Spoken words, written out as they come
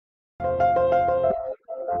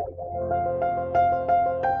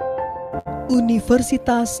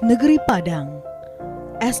Universitas Negeri Padang,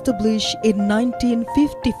 established in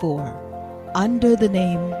 1954 under the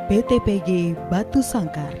name PTPG Batu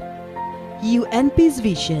Sangkar. UNP's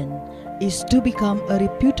vision is to become a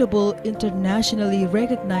reputable, internationally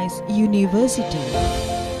recognized university.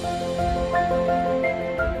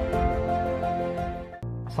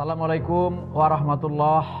 Assalamualaikum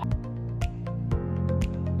warahmatullahi.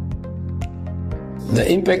 The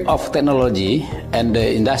impact of technology and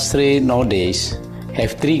the industry nowadays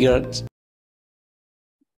have triggered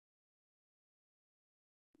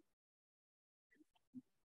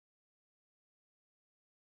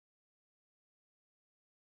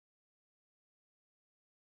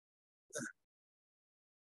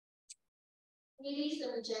Ladies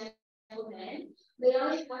and gentlemen, may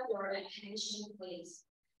I have your attention, please?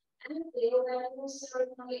 And the annual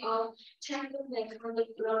ceremony of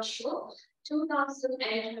Teknomekanik Roadshow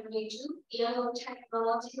 2022 Yangon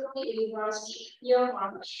Technological University,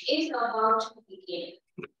 Myanmar, is about to begin.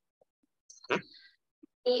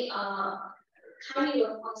 We kindly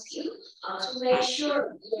request you to make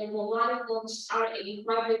sure your mobile phones are in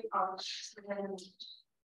private parts.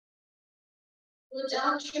 Good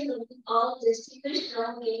afternoon, all distinguished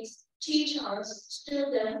delegates, teachers,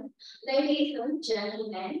 students, ladies and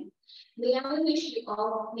gentlemen. May I wish you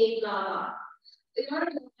all Megala. We are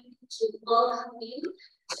going to welcome you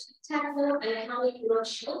to Teknomekanik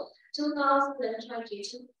Roadshow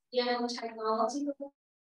 2022 Yangon Technological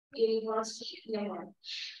University, Myanmar.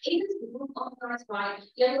 It is organized by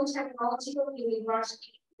Yangon Technological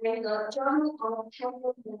University and the Journal of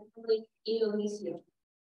Teknomekanik Indonesia.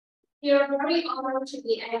 We are very honored to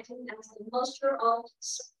be acting as the master of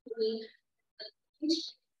ceremony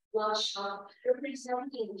workshop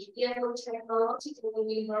representing Yangon Technological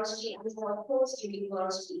University as the host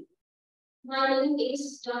university. My name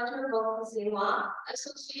is Dr. Wulansari,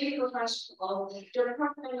 Associate Professor of the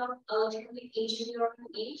Department of Electronic Engineering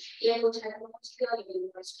in Yangon Technological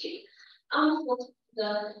University. I'm hosting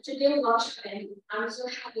today's workshop and I'm so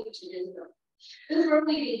happy to do so. Before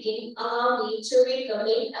we begin, allow me to read the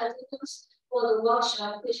main articles for the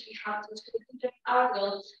workshop, which we have distributed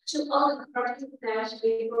earlier to all the participants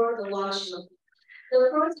before the workshop. The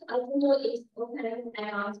first article is opening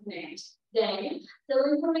announcement. Then,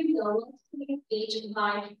 delivering the welcoming speech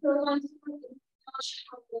by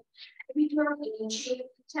Editor-in-Chief,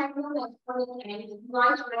 Teknomekanik and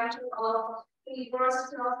Vice Director of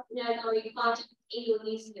University of Nabawi,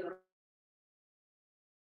 Indonesia.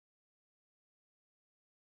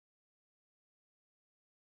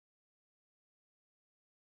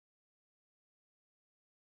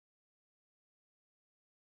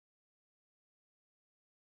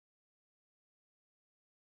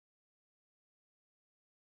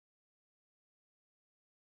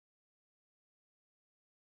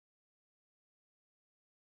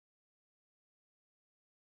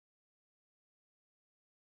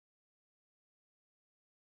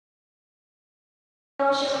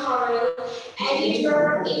 Khaira,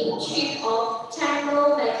 Editor-in-Chief of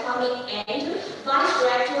Teknomekanik and Vice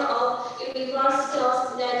Director of University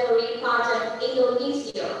of Nabawi,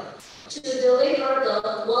 Indonesia, to deliver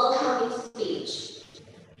the welcoming speech.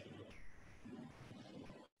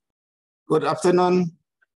 Good afternoon.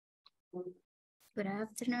 Good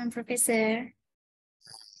afternoon, Professor.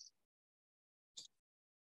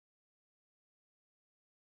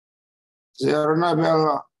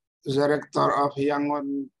 Nabel, Director of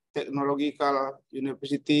Yangon Technological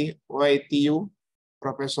University, YTU,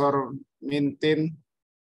 Professor Mintin,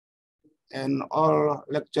 and all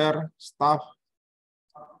lecturer, staff,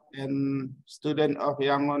 and student of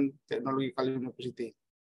Yangon Technological University.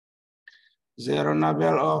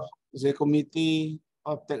 Nabel of the Committee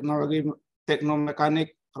of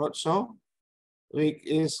Teknomekanik Roadshow, which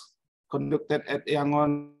is conducted at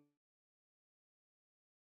Yangon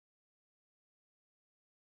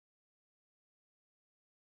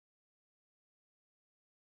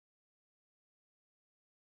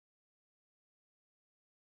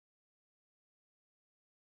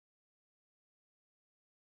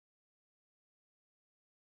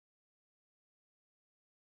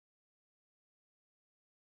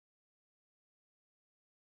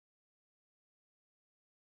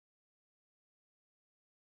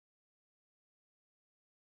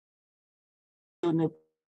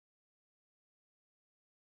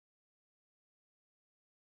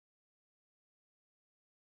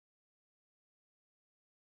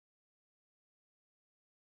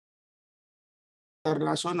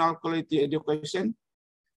international quality education,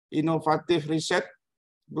 innovative research,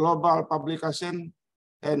 global publication,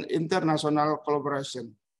 and international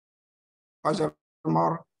collaboration.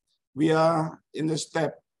 Furthermore, we are in the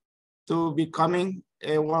step to becoming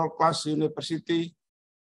a world-class university,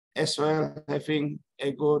 as well having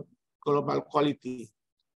a good global quality.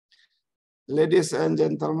 Ladies and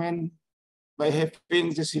gentlemen, by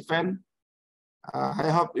having this event, I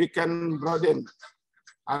hope we can broaden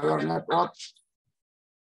our network,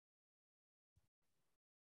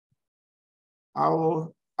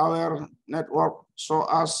 our network, so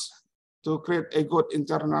as to create a good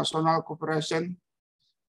international cooperation,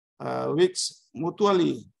 which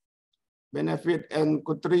mutually benefit and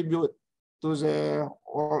contribute to the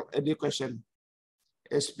world education,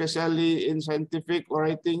 especially in scientific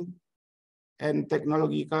writing and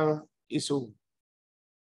technological issue.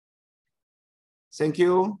 Thank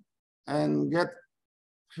you, and get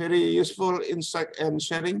very useful insight and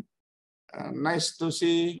sharing. Nice to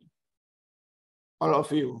see all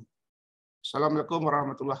of you. Assalamualaikum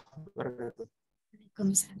warahmatullahi wabarakatuh.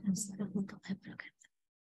 Waalaikumsalam warahmatullahi wabarakatuh.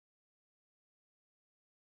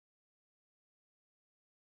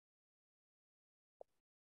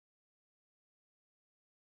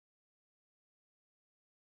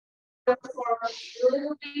 For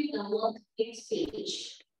delivering the work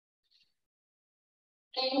stage.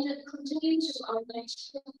 And continuing to our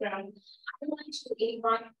next program, I would like to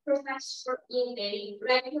invite Professor Dinda,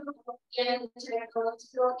 Rector of Yangon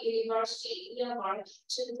Technological University, Myanmar,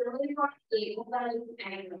 to deliver the opening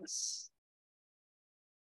address.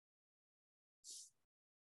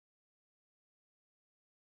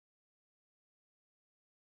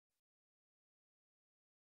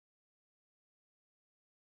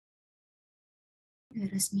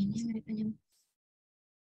 Resminya mereka nyampe.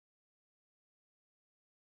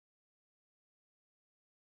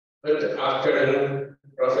 Good afternoon,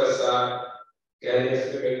 Professor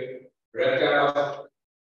Kyaw, Rector of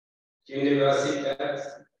Universitas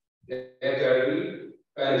Negeri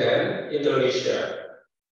Padang, Indonesia,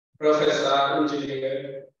 Professor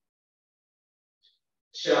Engineer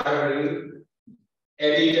Shahri,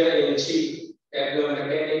 Editor-in-Chief,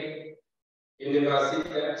 Teknomekanik,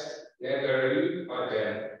 Universitas Negeri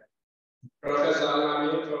Padang, Professor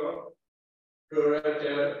Latifa,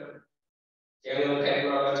 Director, Yangon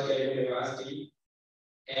Technological University,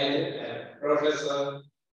 and Professor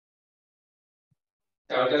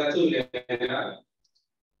Dinda,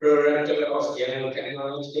 Director of Yangon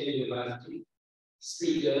Technological University,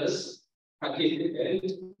 speakers,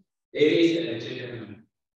 participants, ladies and gentlemen,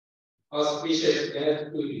 auspicious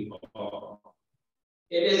guests to you all.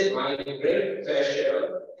 It is my great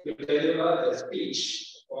pleasure to deliver the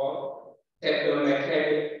speech for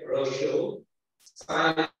Teknomekanik Roadshow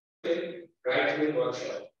Scientific Writing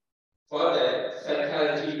Workshop for the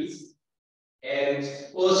faculties and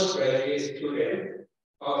postgraduate students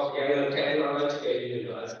of Yangon Technological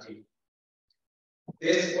University.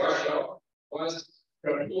 This workshop was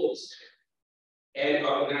proposed and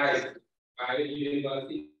organized by the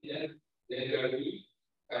University of Negeri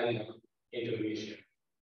Padang, Indonesia.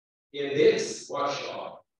 In this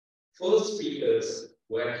workshop, 4 speakers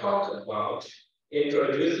were talked about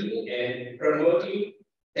introducing and promoting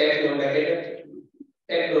Teknomekanik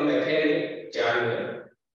genre,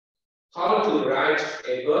 how to write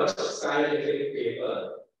a good scientific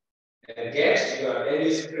paper and get your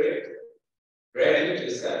manuscript ready to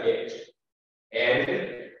submit,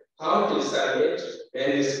 and how to submit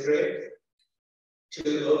manuscript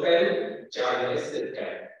to open journal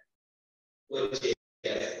system, which is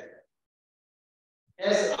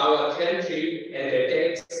as our country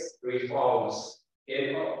undertakes reforms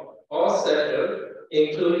in all sectors,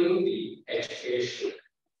 including the education.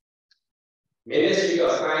 Ministry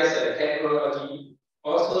of Science and Technology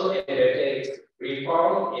also undertakes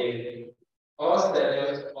reform in all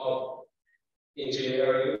sectors of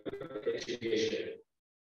engineering education.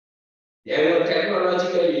 Yangon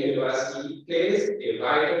Technological University plays a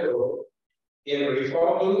vital role in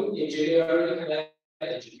reforming engineering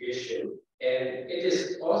education, and it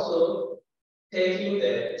is also taking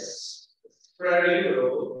the spreading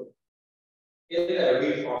role in the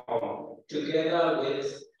reform together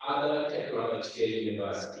with other technological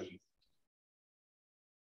universities.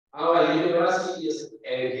 Our university is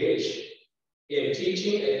engaged in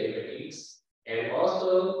teaching activities and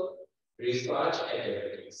also research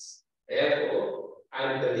activities. Therefore,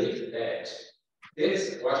 I believe that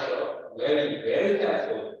this workshop will be very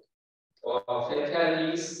helpful for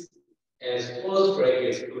faculties and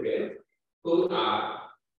postgraduate students who are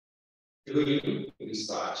doing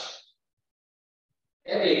research.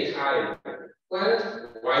 At a time when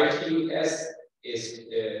YTS is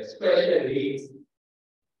special needs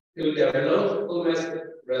to develop human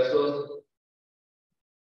resource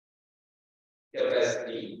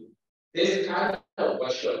capacity, this kind of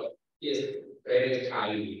workshop is very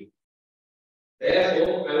timely.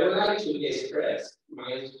 Therefore, I would like to express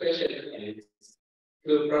my special thanks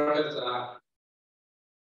to Professor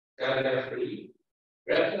Khaira,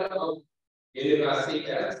 Rector of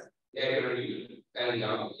Universitas Negeri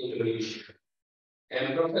Kyaw, Indonesia,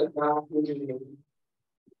 and Professor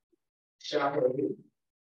Shahri,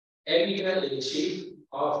 Editor-in-Chief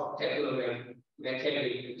of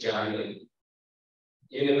Teknomekanik Journal,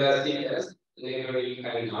 Universitas Negeri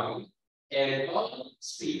Kyaw, and all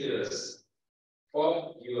speakers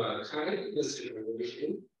for your kind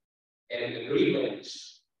consideration and agreement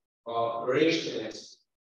or arrangements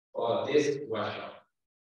for this workshop.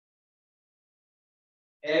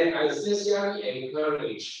 And I sincerely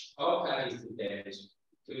encourage all participants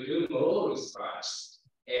to do more research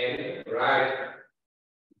and write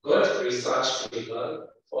good research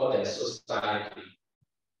paper for the society.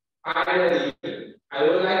 Finally, I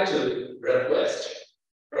would like to request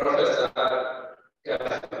Professor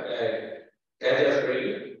Khaira,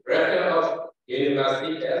 Rector of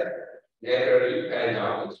Universitas Negeri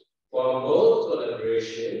Kyaw, for more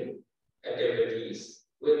collaboration activities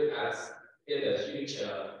with us in the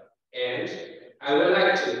future. And I would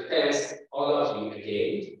like to thank all of you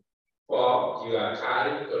again for your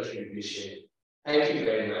kind contribution. Thank you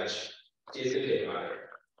very much. Thank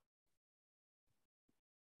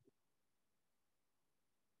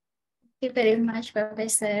you very much,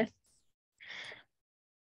 Professor.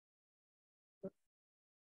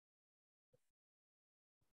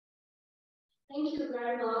 Thank you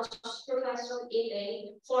very much, Professor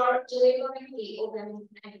Ide, for delivering the opening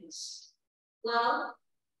thanks. Well,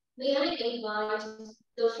 may I invite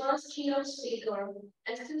the first keynote speaker,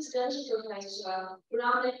 Assistant Professor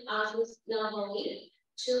Rahmat Azis Nabawi,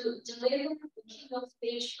 to deliver the keynote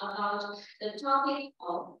speech about the topic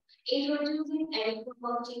of introducing and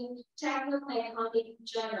promoting Teknomekanik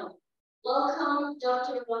journal. Welcome,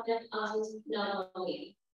 Dr. Rahmat Azis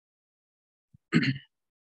Nabawi.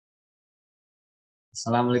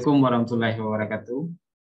 Assalamualaikum warahmatullahi wabarakatuh.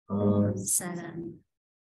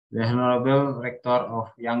 The Honorable Rector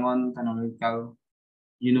of Yangon Technological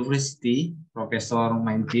University, Professor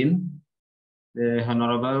Maintin, the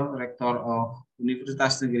Honorable Rector of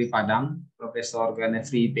Universitas Negeri Padang, Professor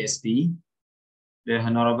Ganefri, PhD, the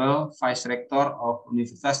Honorable Vice Rector of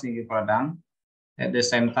Universitas Negeri Padang, at the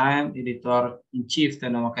same time Editor-in-Chief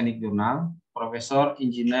Teknomekanik Journal, Professor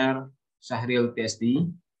Engineer Syahril, PhD,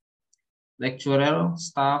 lecturer,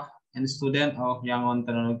 staff, and student of Yangon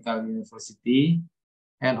Technological University,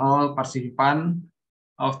 and all participants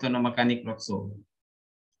of Teknomekanik Roadshow.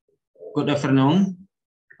 Good afternoon.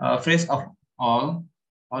 First of all,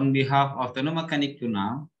 on behalf of Teknomekanik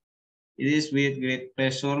Journal, it is with great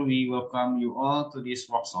pleasure we welcome you all to this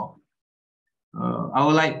workshop. I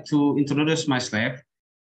would like to introduce myself.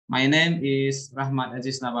 My name is Rahmat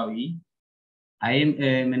Azis Nabawi. I am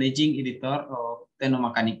a managing editor of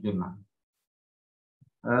Teknomekanik Journal.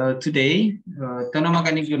 Today,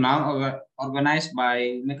 Teknomekanik Journal organized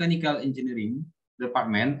by Mechanical Engineering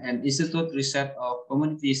Department and Institute Research of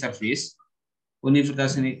Community Service,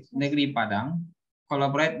 Universitas Negeri Padang,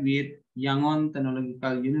 collaborate with Yangon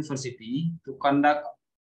Technological University to conduct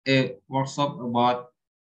a workshop about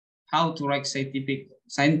how to write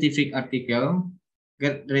scientific article,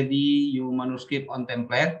 get ready your manuscript on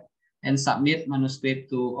template, and submit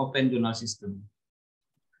manuscript to Open Journal System.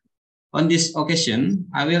 On this occasion,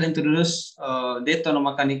 I will introduce the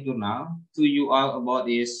Teknomekanik Journal to you all about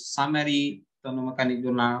this summary Teknomekanik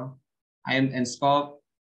Journal, aim and scope,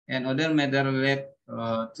 and other matters related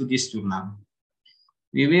to this journal.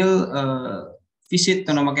 We will visit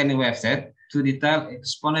Teknomekanik website to detail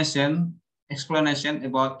explanation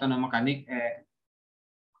about Teknomekanik.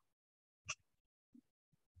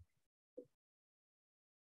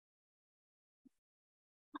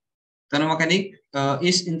 Teknomekanik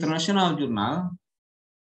is international journal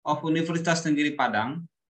of Universitas Negeri Padang.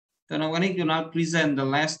 Teknomekanik Journal present the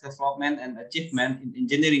latest development and achievement in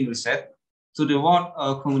engineering research to the world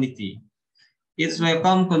community. Its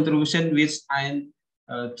welcome contribution which aim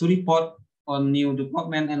to report on new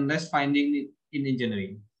development and latest finding in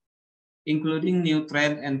engineering, including new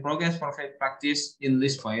trend and progress perfect practice in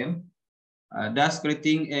this field, thus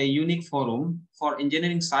creating a unique forum for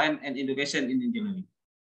engineering science and education in engineering.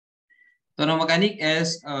 Teknomekanik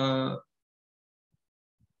as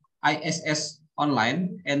ISS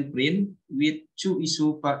online and print with 2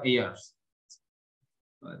 issues per year.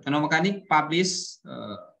 Teknomekanik publishes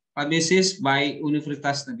by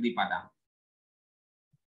Universitas Negeri Padang.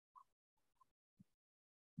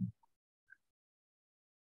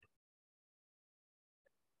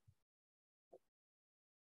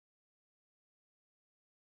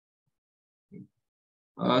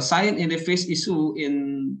 Signed in the first issue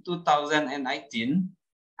in 2019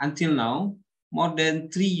 until now, more than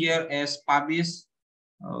 3 years has published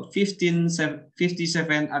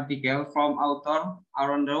 57 articles from authors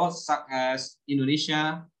around the world, such as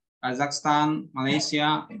Indonesia, Kazakhstan,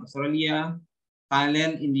 Malaysia, Australia,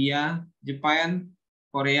 Thailand, India, Japan,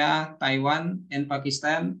 Korea, Taiwan, and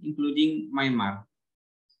Pakistan, including Myanmar.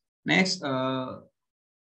 Next,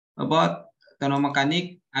 about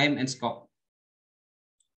Teknomekanik, aim and scope.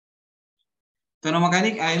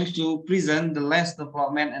 Teknomekanik aims to present the latest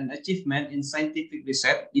development and achievement in scientific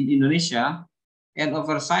research in Indonesia and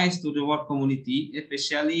oversight to the world community,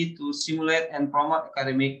 especially to stimulate and promote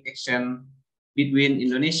academic action between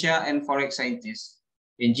Indonesia and foreign scientists,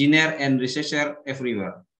 engineers, and researchers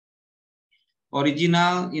everywhere.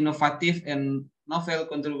 Original, innovative, and novel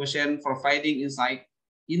contribution providing insight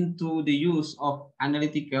into the use of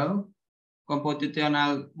analytical,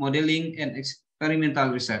 computational modeling, and experimental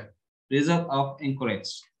research. Result of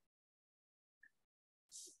encourage.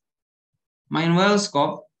 Manual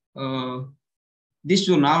scope. This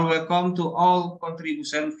journal welcome to all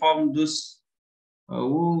contribution from those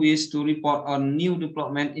who wish to report on new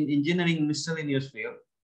development in engineering miscellaneous field.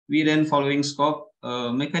 We then following scope: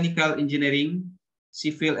 mechanical engineering,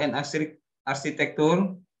 civil and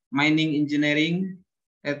architecture, mining engineering,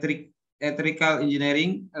 electrical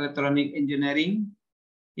engineering, electronic engineering,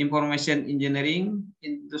 information engineering,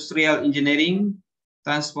 industrial engineering,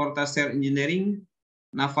 transportation engineering,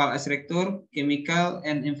 naval architecture, chemical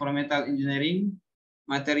and environmental engineering,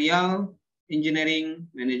 material engineering,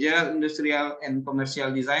 managerial, industrial, and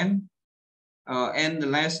commercial design, and the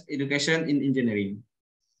last, education in engineering.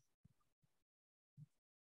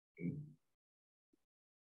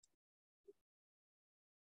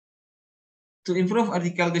 To improve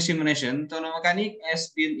article dissemination, Teknomekanik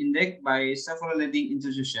has been indexed by several leading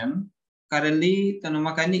institutions. Currently,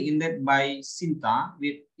 Teknomekanik indexed by SINTA,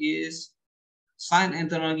 which is Science and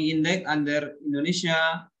Technology Index under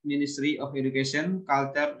Indonesia Ministry of Education,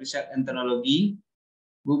 Culture, Research and Technology,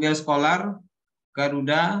 Google Scholar,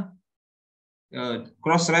 Garuda,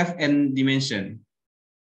 Crossref, and Dimension.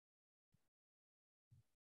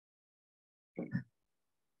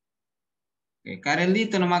 Okay. Currently,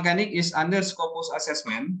 Teknomekanik is under Scopus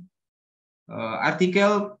assessment.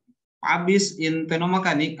 Article published in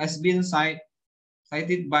Teknomekanik has been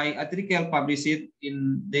cited by article published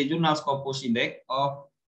in the journal Scopus Index of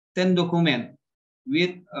 10 documents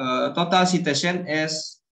with total citation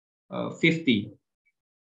as 50.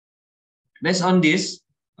 Based on this,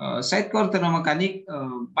 sitecore Teknomekanik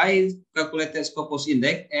by calculated Scopus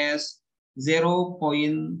Index as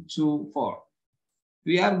 0.24.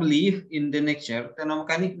 We are believe in the next year,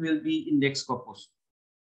 Teknomekanik will be index Scopus.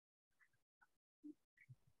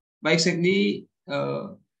 Basically,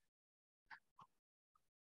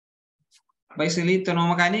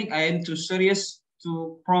 Teknomekanik aim to serious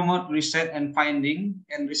to promote research and finding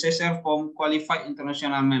and researcher from qualified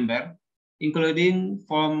international member, including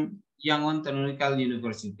from Yangon Technological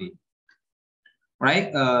University. Right.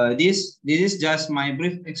 This is just my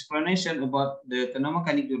brief explanation about the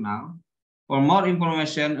Teknomekanik journal. For more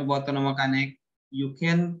information about Teknomekanik, you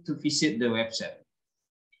can to visit the website.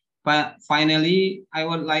 But finally, I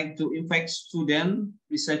would like to invite student,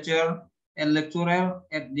 researcher, and lecturer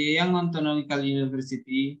at the Yangon Technological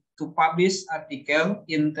University to publish article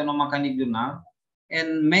in Teknomekanik journal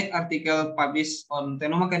and make article published on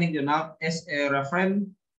Teknomekanik journal as a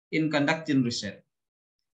reference in conducting research.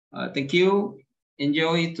 Thank you.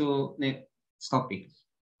 Enjoy to next topic.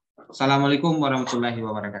 Assalamualaikum warahmatullahi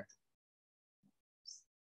wabarakatuh.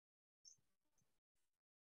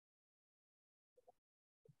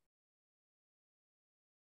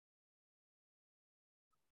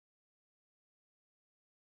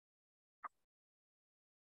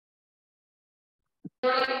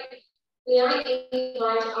 We are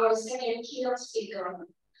invite our second keynote speaker,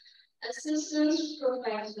 Assistant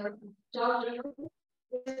Professor Dr.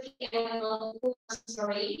 Rizky and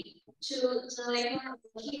Wulansari, to deliver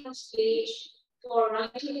the keynote speech for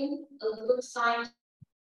writing a good science.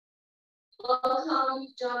 Welcome,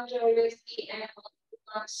 Dr. Rizky and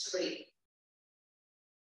Wulansari.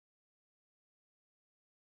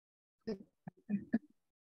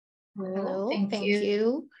 Hello, thank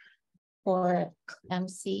you for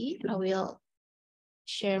MC. I will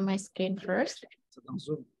share my screen first.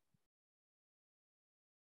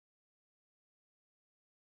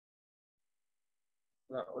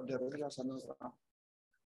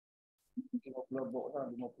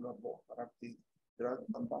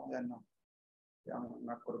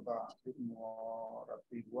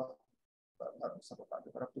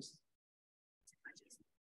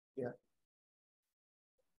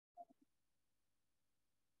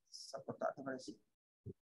 kotak terima kasih.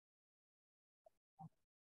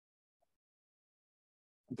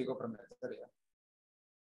 Nanti kau Primandari ya.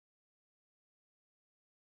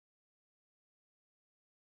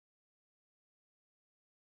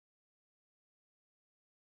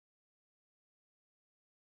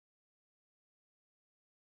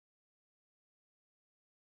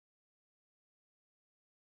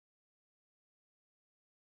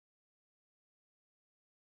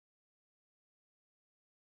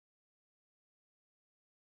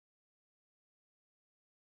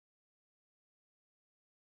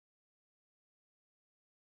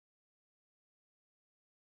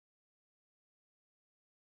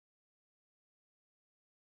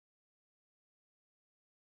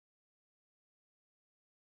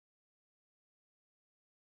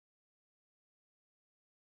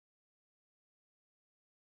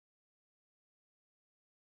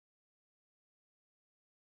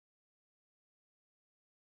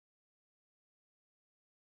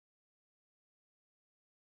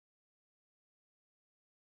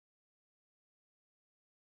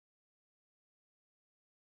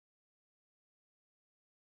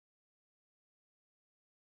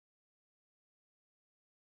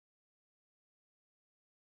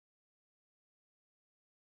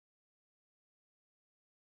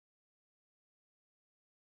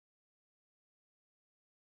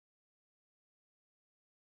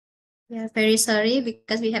 Yeah, very sorry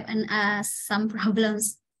because we have some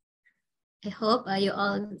problems. I hope you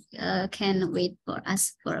all can wait for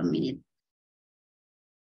us for a minute.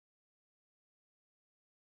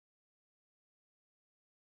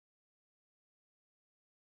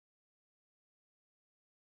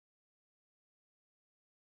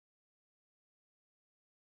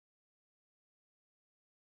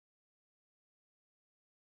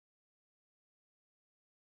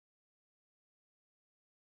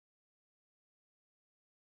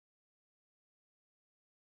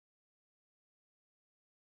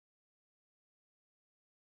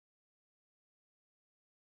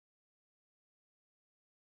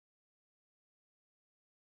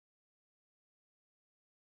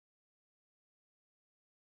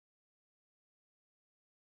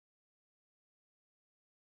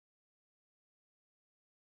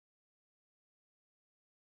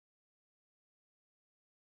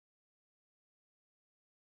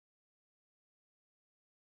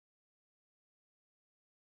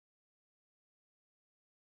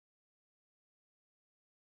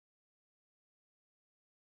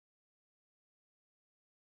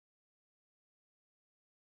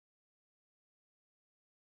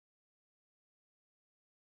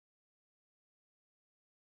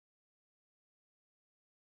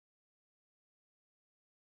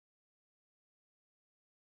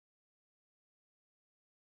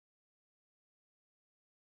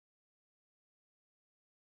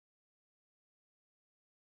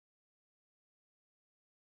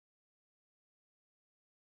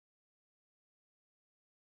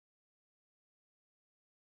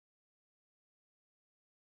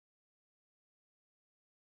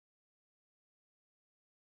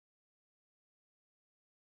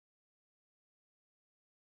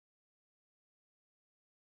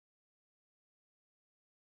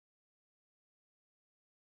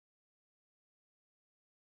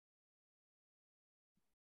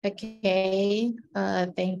 Okay,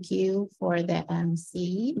 thank you for the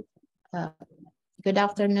MC. Good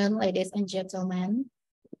afternoon, ladies and gentlemen.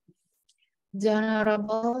 The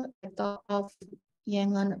Honorable Rector of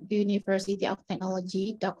Yangon University of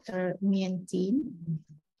Technology, Dr. Mien Tin,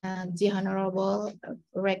 and the Honorable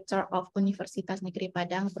Rector of Universitas Negeri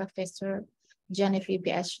Padang, Professor Janevi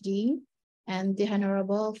PhD, and the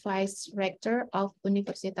Honorable Vice Rector of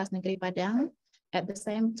Universitas Negeri Padang, at the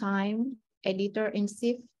same time,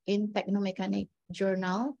 Editor-in-Chief in Teknomekanik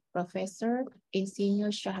Journal, Professor Insinyur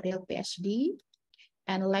Syahril PhD,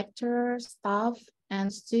 and lecturer, staff,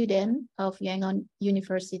 and student of Yangon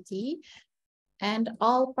University, and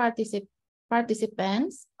all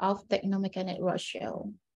participants of Teknomekanik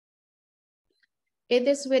Roadshow. It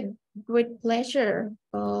is with great pleasure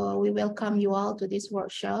we welcome you all to this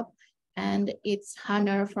workshop, and it's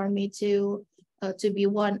honor for me to be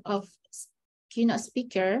one of keynote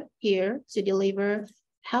speaker here to deliver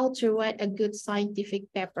how to write a good scientific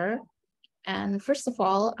paper. And first of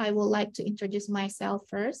all, I would like to introduce myself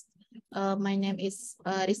first. My name is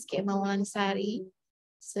Rizky Wulansari,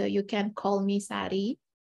 so you can call me Sari.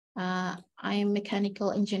 I'm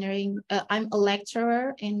mechanical engineering. I'm a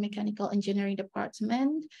lecturer in mechanical engineering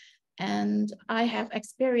department, and I have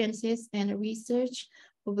experiences in research,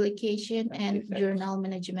 publication, and journal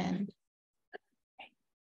management.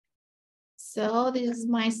 So this is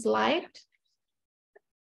my slide.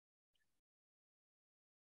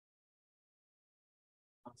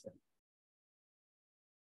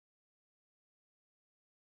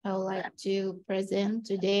 I would like to present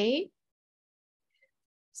today.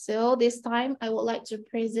 So this time I would like to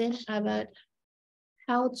present about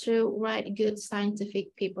how to write good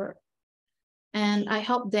scientific paper. And I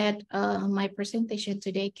hope that my presentation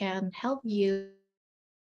today can help you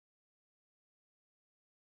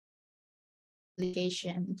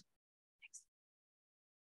application.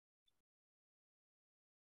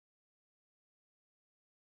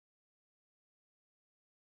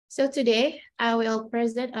 So today I will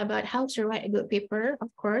present about how to write a good paper, of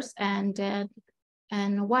course, and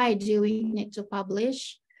why do we need to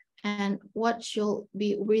publish and what should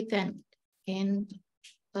be written in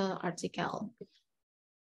the article.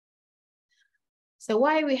 So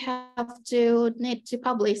why we have to need to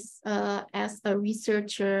publish as a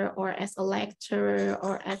researcher or as a lecturer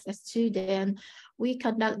or as a student, we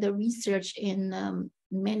conduct the research in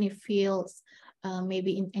many fields,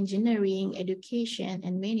 maybe in engineering, education,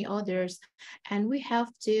 and many others. And we have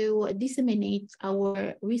to disseminate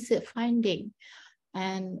our research finding,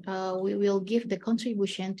 and we will give the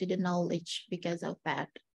contribution to the knowledge because of that.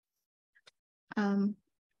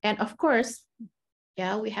 And of course,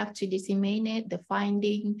 yeah, we have to disseminate the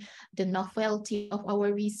finding, the novelty of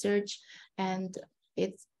our research, and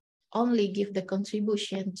it's only give the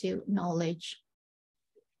contribution to knowledge.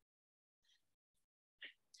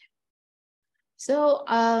 So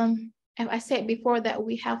as I said before, that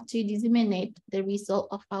we have to disseminate the result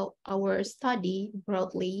of our study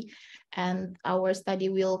broadly, and our study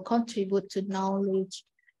will contribute to knowledge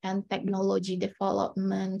and technology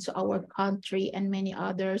development to our country and many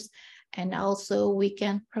others. And also we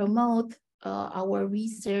can promote our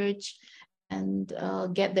research and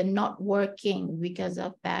get the not working because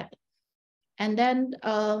of that. And then,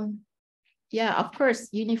 yeah, of course,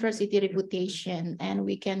 university reputation, and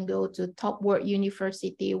we can go to top world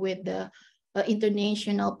university with the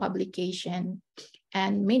international publication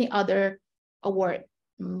and many other award,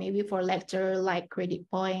 maybe for lecture like credit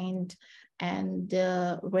point and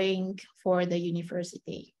rank for the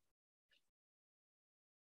university.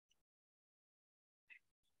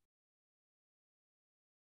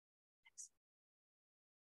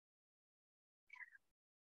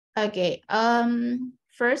 Okay,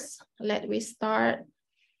 first, let me start.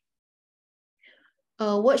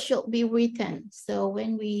 What should be written? So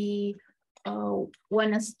when we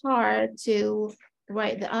want to start to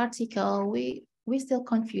write the article, we still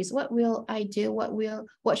confused. What will I do?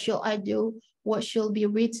 What should I do? What should be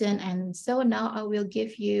written? And so now I will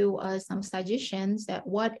give you some suggestions that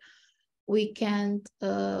what we can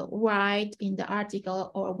write in the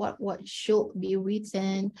article, or what should be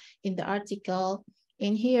written in the article.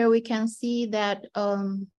 In here, we can see that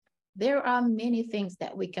there are many things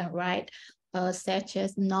that we can write, such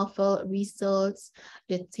as novel results,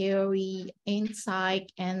 the theory,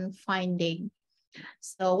 insight, and finding.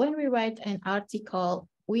 So when we write an article,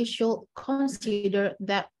 we should consider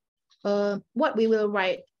that what we will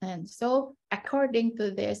write. And so according to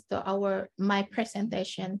this, to my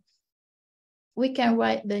presentation, we can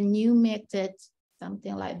write the new method,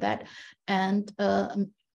 something like that, and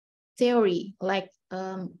theory, like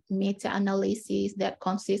meta-analysis that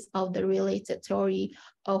consists of the related theory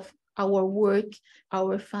of our work,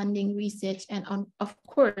 our funding research, and of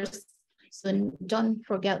course, so don't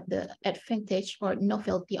forget the advantage or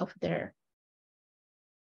novelty of there.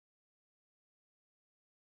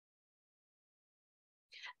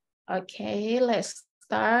 Okay, let's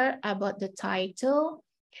start about the title.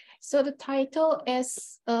 So the title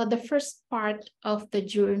is the first part of the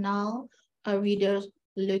journal a reader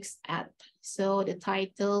looks at. So the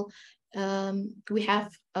title, we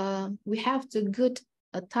have to good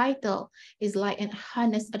a title is like an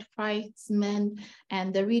honest advertisement,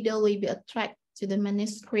 and the reader will be attracted to the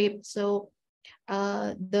manuscript. So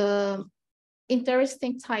the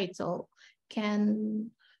interesting title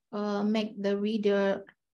can make the reader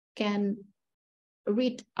can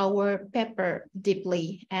read our paper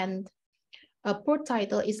deeply, and a poor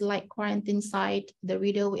title is like quarantine site. The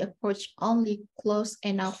reader will approach only close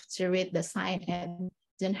enough to read the sign and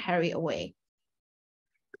then hurry away.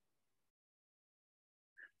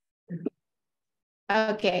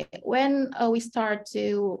 Okay, when we start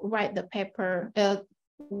to write the paper,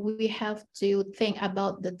 we have to think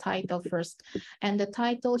about the title first, and the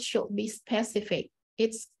title should be specific.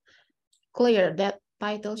 It's clear that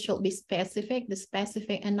title should be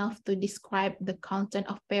specific enough to describe the content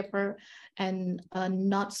of paper, and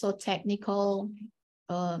not so technical,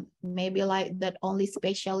 maybe like that only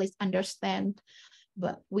specialists understand.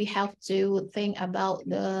 But we have to think about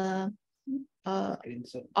the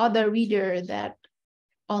other reader that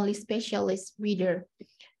only specialist reader,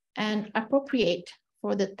 and appropriate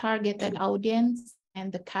for the targeted audience,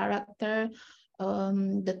 and the character.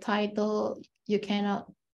 The title, you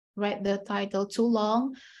cannot write the title too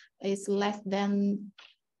long. It's less than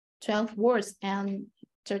 12 words and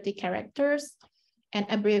 30 characters, and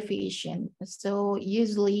abbreviation. So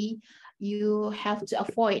usually you have to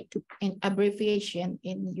avoid an abbreviation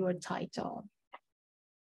in your title.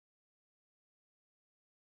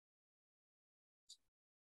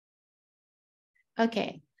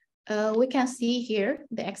 Okay, we can see here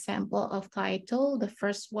the example of title. The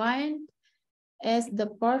first one is the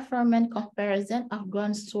performance comparison of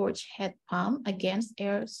ground storage heat pump against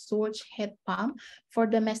air storage heat pump for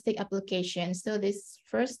domestic applications. So this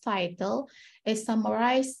first title is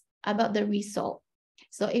summarized about the result.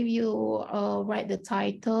 So if you write the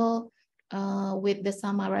title with the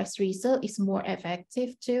summarized result, it's more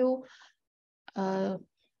effective too.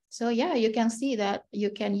 So yeah, you can see that you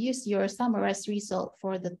can use your summarized result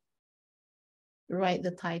for the write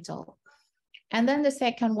the title. And then the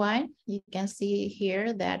second one, you can see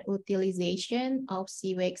here that utilization of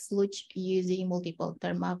sewage sludge using multiple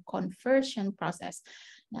thermal conversion process.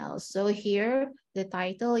 Now, so here the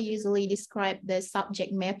title usually describe the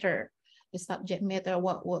subject matter. The subject matter,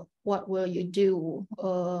 what will you do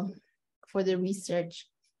for the research?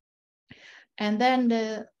 And then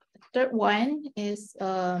the third one is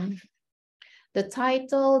the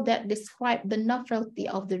title that describe the novelty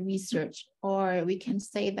of the research, or we can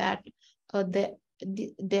say that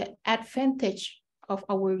the advantage of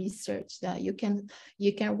our research. That you can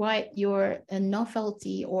write your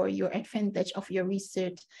novelty or your advantage of your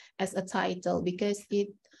research as a title, because it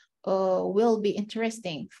will be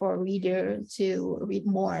interesting for reader to read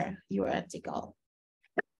more your article.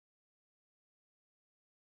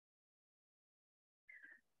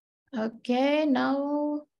 Okay,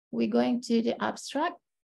 now we're going to the abstract.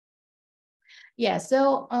 Yeah,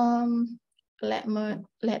 so let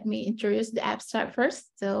me introduce the abstract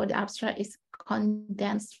first. So the abstract is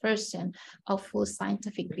condensed version of full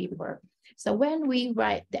scientific paper. So when we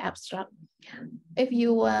write the abstract, if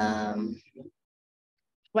you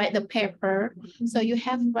write the paper, so you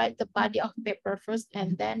have to write the body of paper first,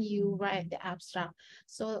 and then you write the abstract.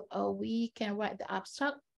 So we can write the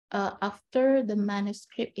abstract after the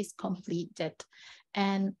manuscript is completed.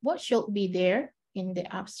 And what should be there in the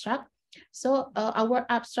abstract? So our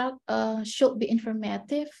abstract should be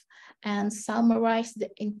informative and summarize the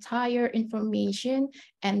entire information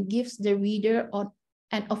and gives the reader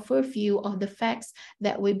an overview of the facts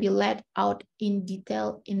that will be laid out in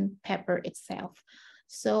detail in paper itself.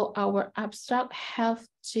 So our abstract have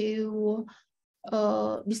to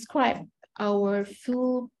describe our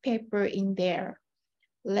full paper in there.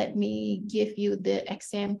 Let me give you the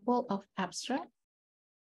example of abstract.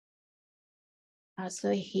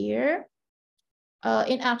 So here,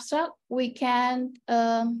 in abstract, we can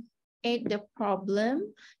add the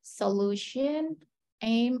problem, solution,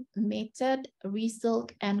 aim, method,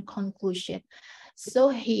 result, and conclusion. So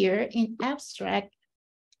here in abstract,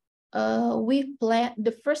 we plan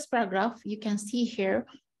the first paragraph. You can see here,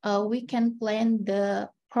 we can plan the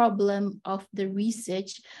problem of the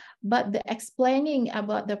research, but the explaining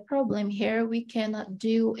about the problem here, we cannot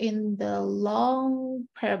do in the long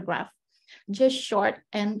paragraph. Just short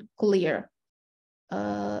and clear,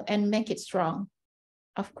 and make it strong,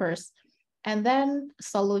 of course. And then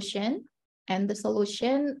solution, and the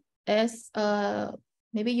solution is,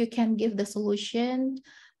 maybe you can give the solution,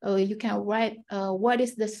 or you can write what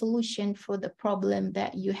is the solution for the problem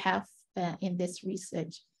that you have in this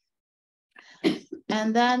research.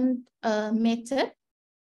 And then method,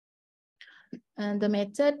 and the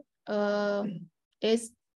method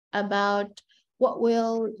is about what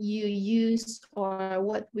will you use, or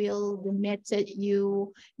what will the method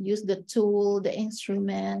you use, the tool, the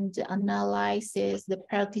instrument, the analysis, the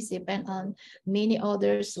participant, and many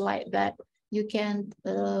others like that. You can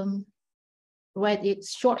write it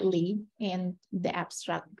shortly in the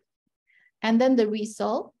abstract. And then the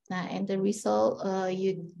result, and the result,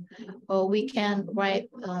 we can write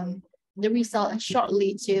the result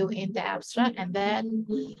shortly too in the abstract. And then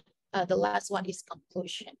the last one is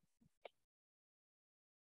conclusion.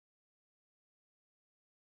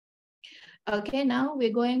 Okay, now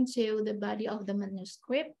we're going to the body of the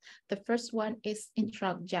manuscript. The first one is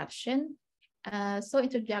introduction. So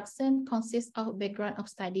introduction consists of background of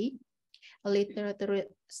study, literature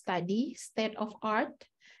study, state of art,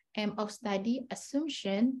 aim of study,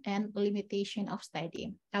 assumption, and limitation of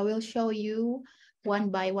study. I will show you one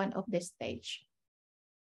by one of this stage.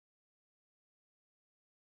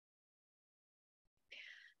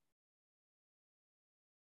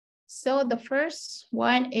 So the first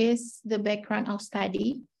one is the background of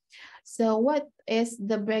study. So what is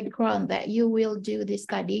the background that you will do the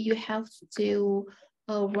study? You have to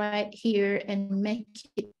write here and make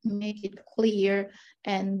it clear,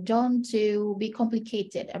 and don't to be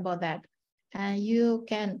complicated about that. And you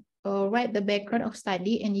can write the background of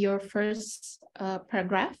study in your first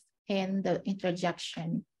paragraph and the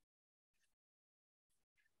introduction.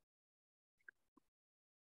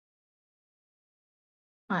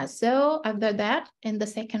 So after that, in the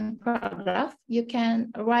second paragraph, you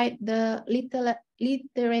can write the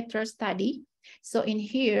literature study. So in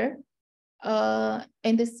here,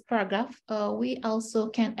 in this paragraph, we also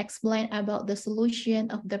can explain about the solution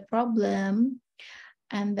of the problem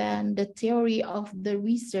and then the theory of the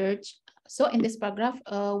research. So in this paragraph,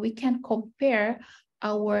 we can compare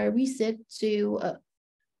our research to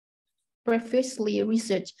previously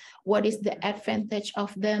research. What is the advantage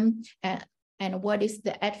of them and what is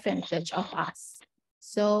the advantage of us?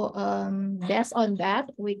 So based on that,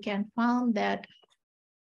 we can find that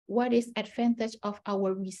what is advantage of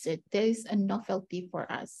our research? There is a novelty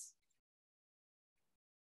for us.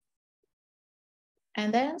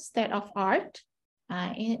 And then state of art.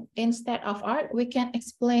 In state of art, we can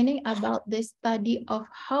explaining about the study of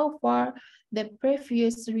how far the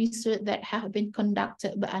previous research that have been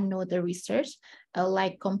conducted by another research,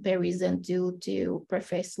 like comparison to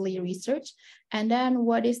previously research, and then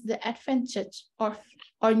what is the advantage of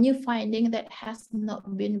or new finding that has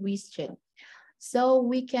not been researched. So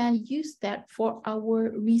we can use that for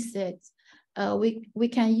our research. We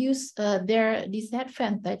can use their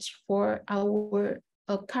disadvantage for our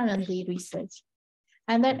currently research.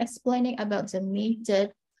 And then explaining about the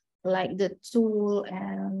method, like the tool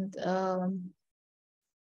and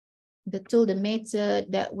the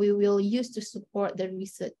method that we will use to support the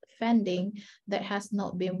research funding that has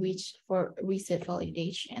not been reached for research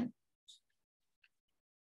validation.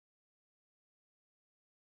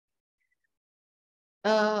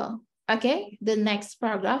 Okay, the next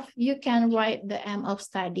paragraph, you can write the aim of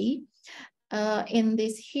study. In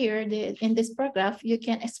this paragraph, you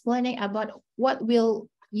can explain about what will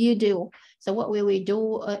you do. So what will we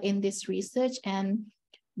do in this research, and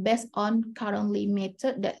based on currently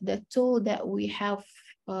method, the tool that we have,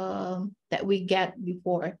 that we get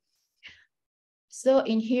before. So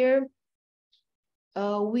in here,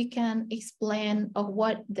 we can explain of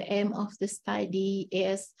what the aim of the study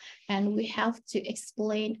is, and we have to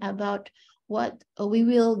explain about what we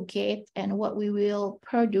will get and what we will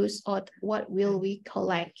produce or what will we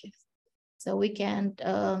collect. So we can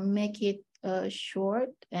make it short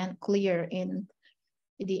and clear in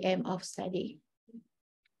the aim of study.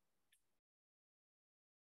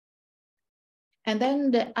 And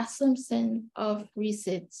then the assumption of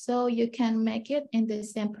research. So you can make it in the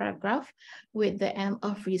same paragraph with the aim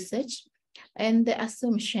of research. And the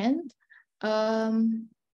assumption,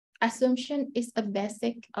 assumption is a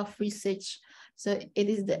basic of research. So it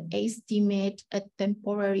is the estimate, a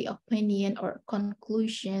temporary opinion or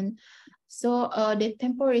conclusion. So the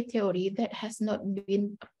temporary theory that has not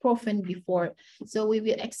been proven before. So we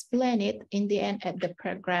will explain it in the end at the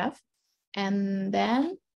paragraph. And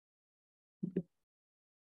then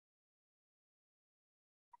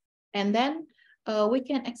we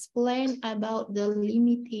can explain about the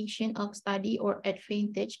limitation of study or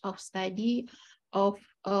advantage of study of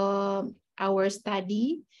our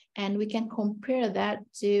study, and we can compare that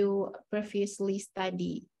to previously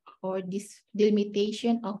study or this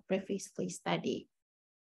delimitation of previously study.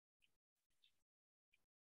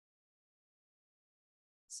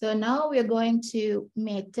 So now we're going to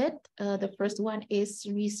method. The first one is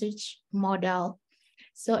research model.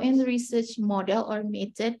 So in the research model or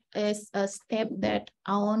method is a step that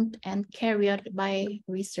owned and carried by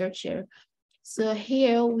researcher. So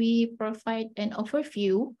here we provide an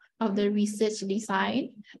overview of the research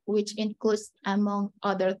design, which includes, among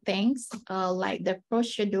other things, like the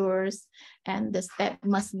procedures and the step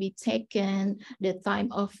must be taken, the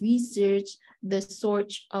time of research, the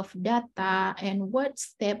source of data, and what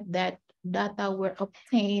step that data were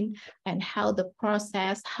obtained, and how the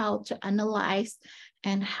process, how to analyze,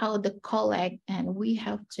 and how to collect, and we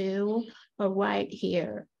have to write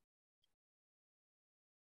here.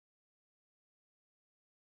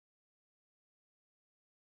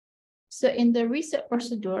 So in the research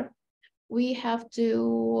procedure, we have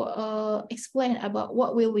to explain about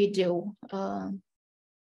what will we do,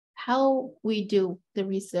 how we do the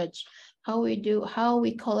research, how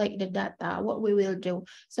we collect the data, what we will do.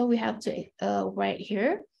 So we have to write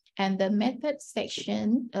here. And the method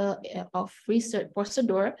section of research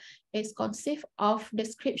procedure is consists of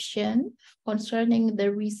description concerning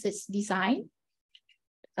the research design,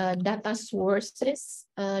 data sources,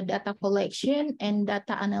 data collection, and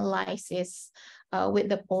data analysis with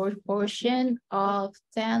the portion of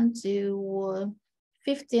 10 to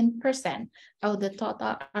 15% of the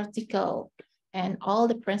total article, and all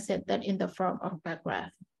the presented in the form of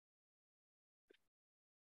paragraph.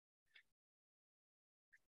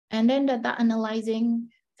 And then data analyzing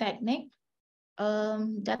technique.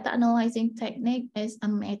 Data analyzing technique is a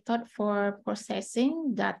method for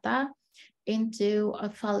processing data into a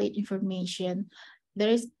valid information that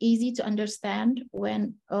is easy to understand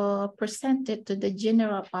when presented to the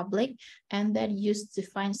general public and that used to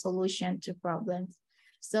find solution to problems.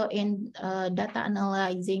 So in data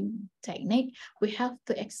analyzing technique, we have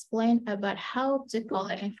to explain about how to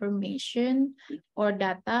collect information or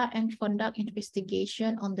data and conduct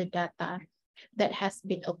investigation on the data that has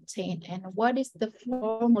been obtained, and what is the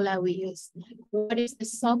formula we use, what is the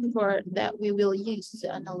software that we will use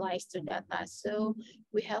to analyze the data. So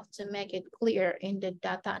we have to make it clear in the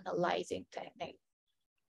data analyzing technique.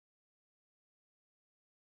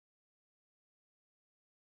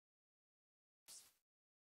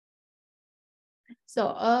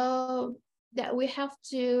 So that we have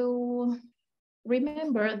to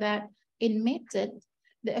remember that in method,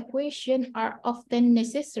 the equations are often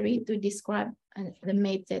necessary to describe the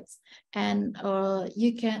methods, and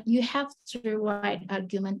you have to write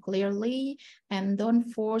argument clearly and don't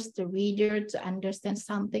force the reader to understand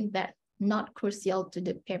something that's not crucial to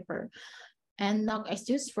the paper, and not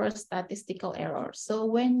excuse for statistical error. So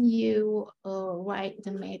when you write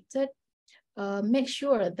the method, make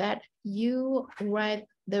sure that you write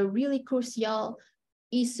the really crucial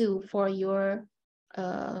issue for your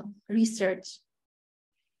research.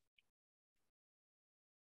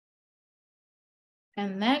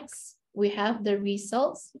 And next, we have the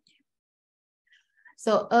results.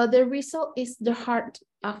 So the result is the heart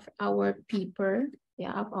of our paper,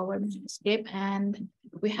 of our manuscript, and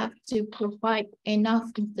we have to provide enough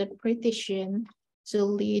interpretation to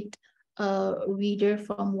lead a reader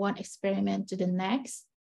from one experiment to the next,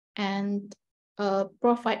 and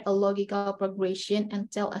provide a logical progression and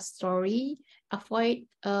tell a story, avoid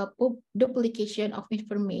duplication of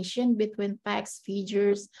information between text,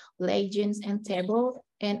 figures, legends, and tables,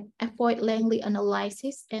 and avoid lengthy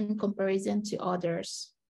analysis and comparison to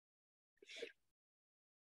others.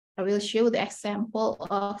 I will show the example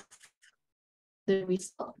of the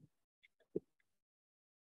result.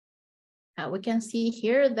 We can see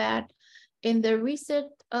here that in the research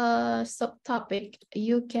subtopic,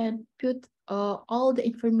 you can put all the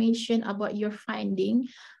information about your finding,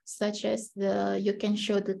 such as you can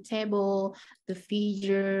show the table, the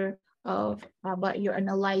figure of about your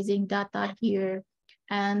analyzing data here,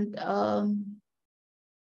 and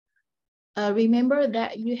remember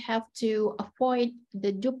that you have to avoid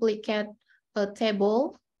the duplicate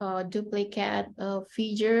table, duplicate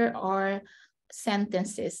figure or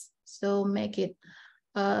sentences. So make it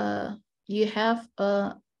you have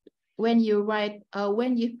when you write,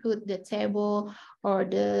 when you put the table or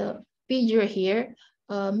the figure here,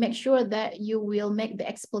 make sure that you will make the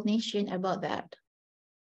explanation about that.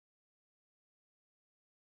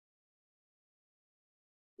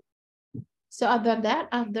 So after that,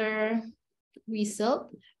 after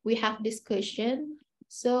result, we have discussion.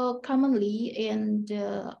 So commonly in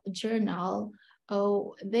the journal,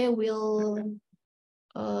 they will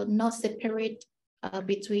not separate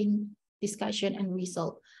between discussion and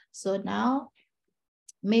result. So now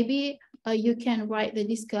maybe you can write the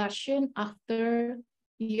discussion after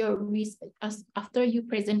your after you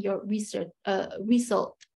present your research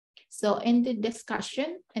result. So in the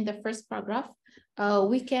discussion, in the first paragraph,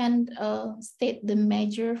 we can state the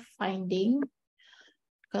major finding,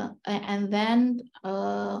 and then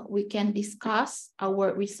we can discuss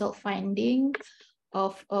our result finding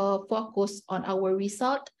of focus on our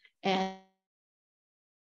result and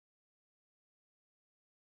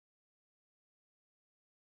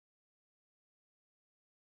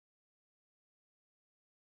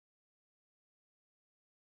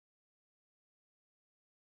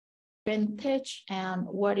advantage and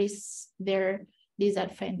what is their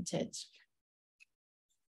disadvantage.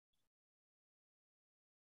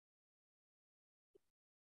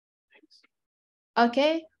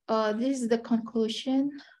 Okay, this is the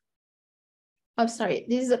conclusion. I'm sorry,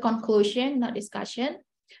 this is the conclusion, not discussion.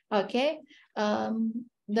 Okay,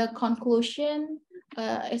 the conclusion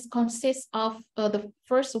consists of the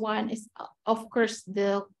first one is of course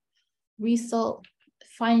the result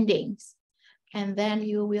findings, and then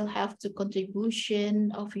you will have the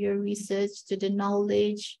contribution of your research to the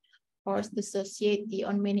knowledge or the society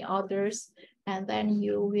on many others, and then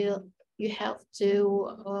you will you have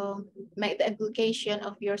to make the application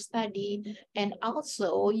of your study, and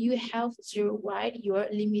also you have to write your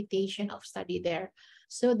limitation of study there.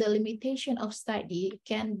 So the limitation of study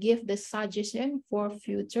can give the suggestion for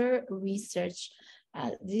future research.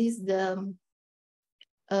 This is the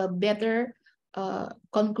better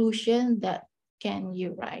conclusion that can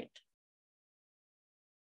you write.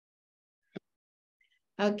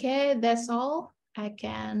 Okay, that's all I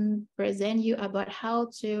can present you about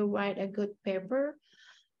how to write a good paper.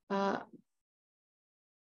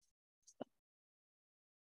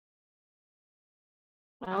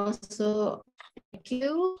 Also, thank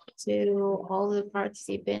you to all the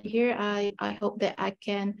participants here. I hope that I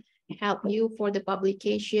can help you for the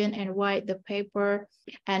publication and write the paper,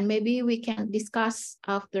 and maybe we can discuss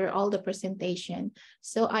after all the presentation.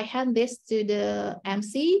 So I hand this to the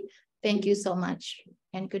MC. Thank you so much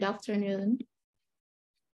and good afternoon.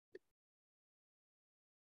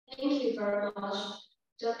 Thank you very much,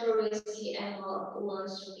 Dr. Rizki and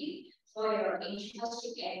Wulansari, for your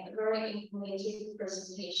interesting and very informative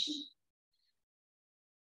presentation.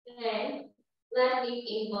 Then, let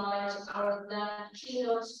me invite our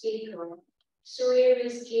keynote speaker,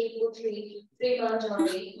 Rizki, Putri,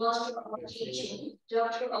 Primandari, Master of Teaching,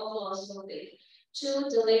 Doctor of Philosophy, to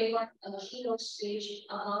deliver a keynote speech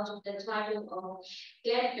about the title of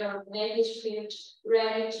Get Your Manuscript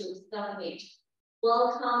Ready to Submit.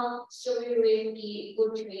 Welcome, Rizki,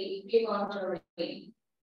 Putri, Primandari.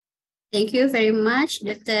 Thank you very much,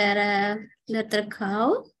 Dr.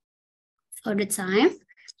 Kyaw, for the time.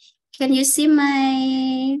 Can you see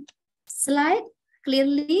my slide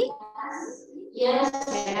clearly? Yes.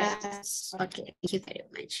 Yes. Okay, thank you very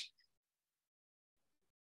much.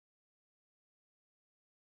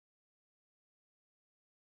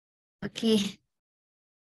 Okay.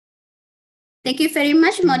 Thank you very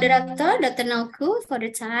much, Moderator Dr. Nauku, for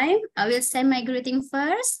the time. I will send my greeting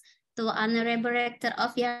first to Honorable Rector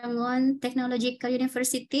of Yangon Technological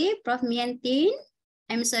University, Prof. Miantin.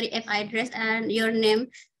 I'm sorry if I addressed your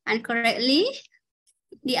name incorrectly.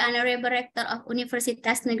 The Honorable Rector of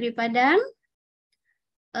Universitas Negeri Padang,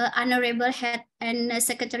 Honorable Head and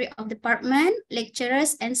Secretary of Department,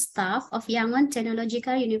 lecturers and staff of Yangon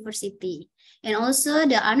Technological University, and also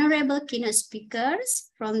the Honorable keynote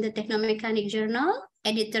speakers from the Teknomekanik Journal,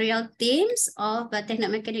 editorial teams of the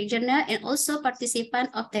Teknomekanik Journal, and also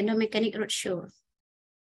participants of Teknomekanik Roadshow.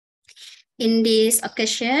 In this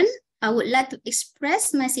occasion, I would like to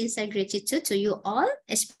express my sincere gratitude to you all,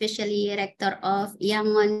 especially Rector of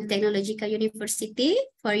Yangon Technological University,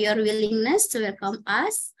 for your willingness to welcome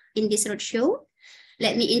us in this roadshow.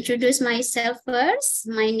 Let me introduce myself first.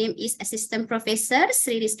 My name is Assistant Professor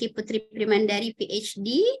Rizki Putri Primandari,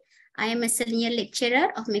 PhD. I am a senior lecturer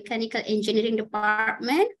of Mechanical Engineering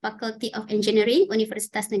Department, Faculty of Engineering,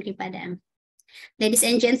 Universitas Negeri Padang. Ladies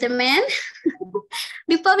and gentlemen,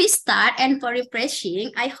 before we start and for refreshing,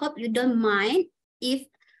 I hope you don't mind if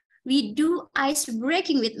we do ice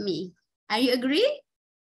breaking with me. Are you agree?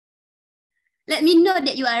 Let me know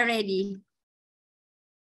that you are ready.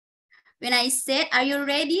 When I said, are you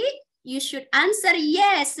ready? You should answer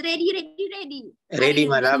yes, ready, ready, ready. Ready,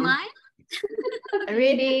 madam.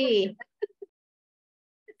 Ready.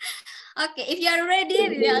 Okay, if you are ready,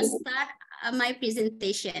 we will start my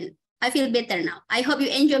presentation. I feel better now. I hope you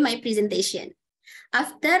enjoy my presentation.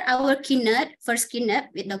 After our first keynote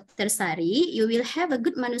with Dr. Sari, you will have a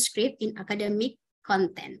good manuscript in academic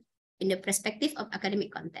content, in the perspective of academic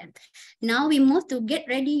content. Now we move to get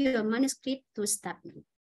ready your manuscript to submit.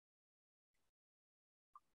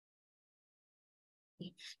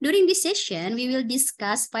 During this session, we will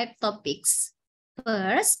discuss 5 topics.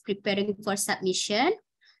 First, preparing for submission.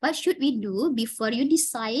 What should we do before you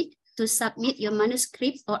decide to submit your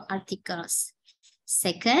manuscript or articles?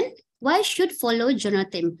 Second, why should follow journal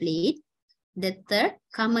template? The third,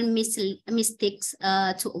 common mistakes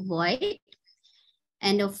to avoid.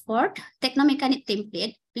 And the fourth, Teknomekanik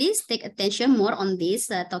template. Please take attention more on this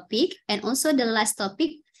topic. And also the last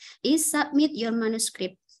topic is submit your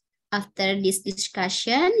manuscript. After this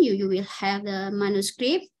discussion, you will have the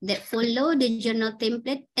manuscript that follow the journal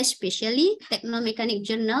template, especially Teknomekanik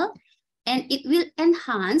journal, and it will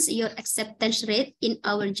enhance your acceptance rate in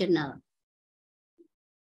our journal.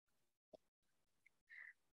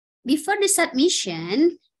 Before the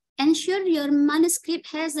submission, ensure your manuscript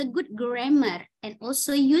has a good grammar and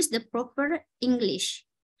also use the proper English.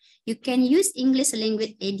 You can use English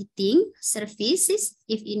language editing services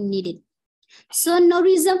if you need it. So no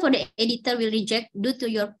reason for the editor will reject due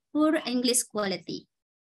to your poor English quality.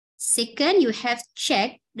 Second, you have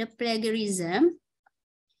checked the plagiarism.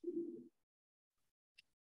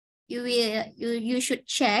 you should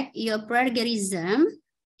check your plagiarism.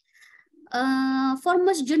 For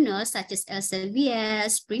most journals such as Elsevier,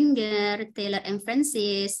 Springer, Taylor, and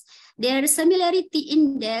Francis, their similarity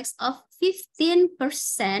index of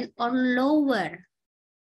 15% or lower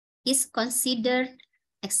is considered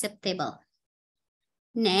acceptable.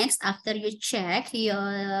 Next, after you check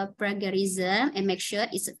your plagiarism and make sure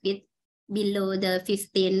it's a bit below the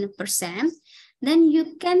 15%, then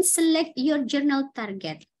you can select your journal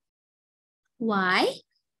target. Why?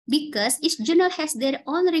 Because each journal has their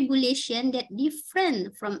own regulation that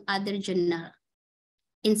different from other journal.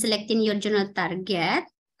 In selecting your journal target,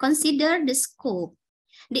 consider the scope.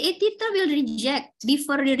 The editor will reject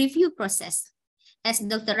before the review process. As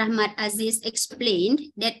Dr. Rahmat Azis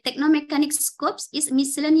explained, that Teknomekanik scopes is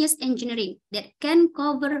miscellaneous engineering that can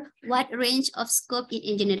cover wide range of scope in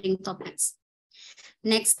engineering topics.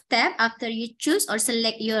 Next step, after you choose or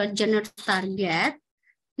select your journal target,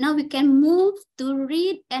 now we can move to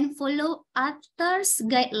read and follow authors'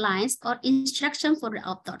 guidelines or instruction for the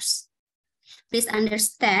authors. Please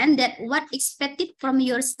understand that what expected from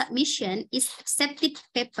your submission is accepted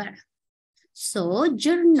paper. So each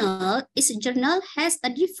journal has a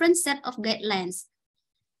different set of guidelines.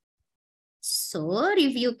 So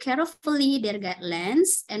review carefully their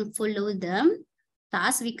guidelines and follow them.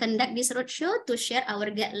 Thus, we conduct this roadshow to share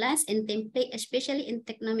our guidelines and template, especially in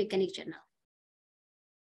Teknomekanik journal.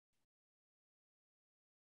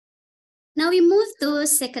 Now we move to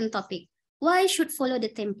second topic. Why should follow the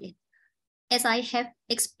template? As I have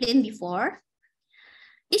explained before,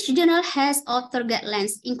 each journal has author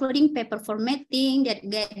guidelines, including paper formatting that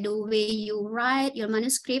guide the way you write your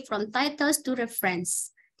manuscript from titles to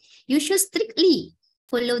reference. You should strictly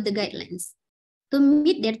follow the guidelines. To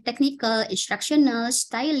meet their technical, instructional,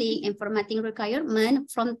 styling, and formatting requirement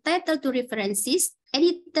from title to references,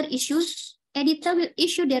 editor will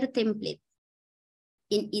issue their template.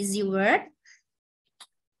 In easy word,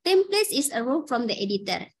 templates is a rule from the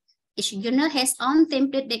editor. Each journal has own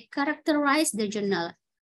template that characterize the journal.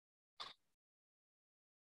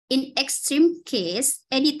 In extreme case,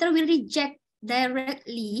 editor will reject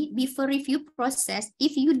directly before review process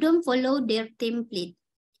if you don't follow their template.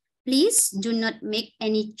 Please do not make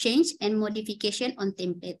any change and modification on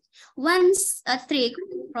template. Once a trick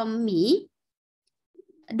from me,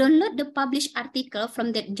 download the published article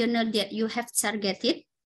from that journal that you have targeted.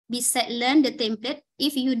 Besides, learn the template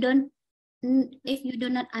if you do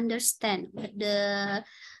not understand what the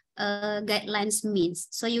guidelines means.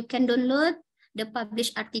 So you can download the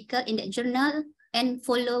published article in that journal and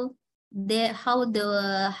follow how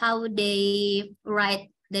they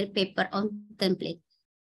write their paper on template.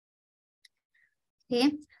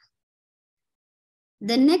 Okay.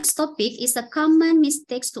 The next topic is the common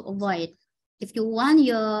mistakes to avoid. If you want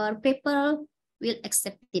your paper will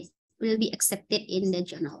be accepted in the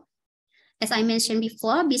journal. As I mentioned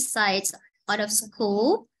before, besides out of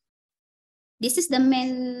scope, this is the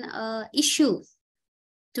main issue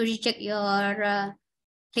to reject your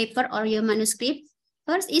paper or your manuscript.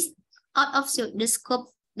 First is out of the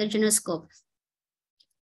scope, the journal scope.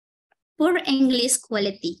 Poor English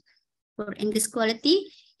quality. For English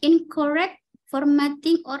quality, incorrect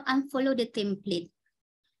formatting or unfollow the template.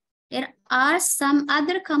 There are some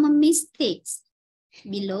other common mistakes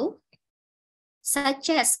below, such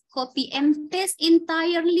as copy and paste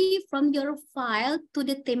entirely from your file to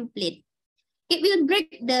the template. It will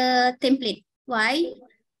break the template. Why?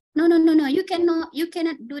 No. You cannot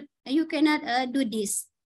do this.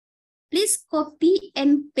 Please copy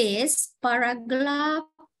and paste paragraph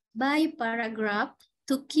by paragraph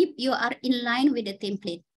to keep you are in line with the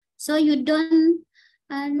template. So you don't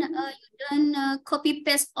copy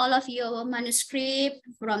paste all of your manuscript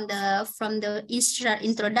from the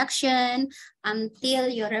introduction until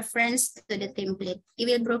your reference to the template. It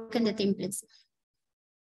will broken the templates.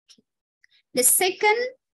 The second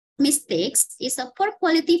mistakes is a poor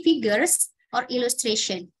quality figures or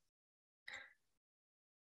illustration.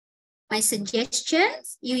 My suggestion,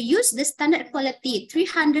 you use the standard quality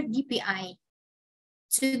 300 dpi.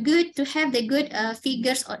 So good to have the good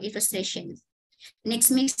figures or illustrations.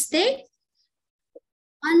 Next mistake,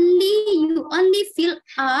 you only fill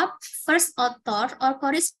up first author or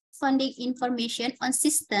corresponding information on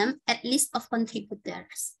system at list of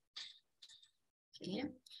contributors. Okay.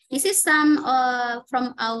 This is some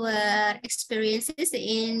from our experiences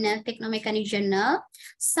in Teknomekanik journal.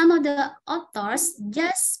 Some of the authors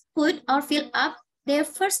just put or fill up their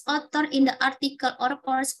first author in the article or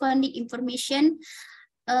corresponding information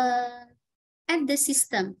at the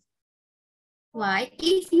system. Why?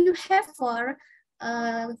 If you have for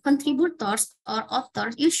contributors or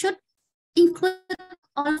authors, you should include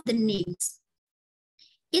all of the names.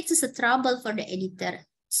 It's a trouble for the editor.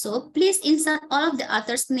 So please insert all of the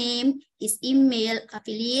author's name, his email,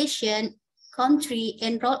 affiliation, country,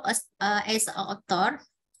 and role as an author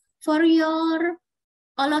for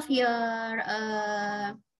all of your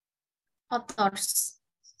authors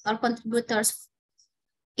or contributors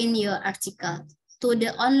in your article to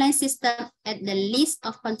the online system at the list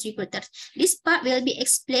of contributors. This part will be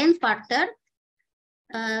explained further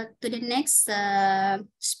to the next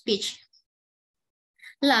speech.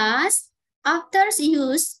 Last, authors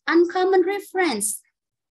use uncommon reference,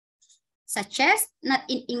 such as not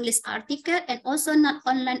in English article and also not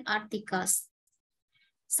online articles.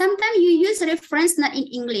 Sometimes you use reference not in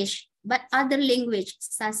English, but other language,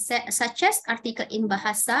 such as article in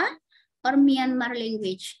Bahasa or Myanmar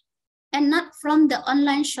language, and not from the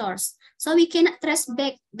online source. So we cannot trace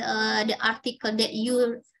back the article that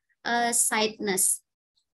you cite.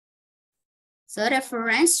 So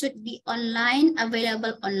reference should be online,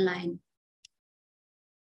 available online.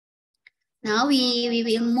 Now we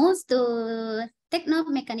will move to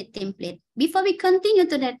Teknomekanik template. Before we continue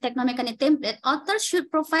to the Teknomekanik template, authors should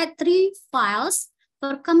provide 3 files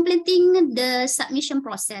for completing the submission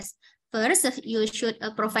process. First, you should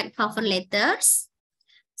provide cover letters.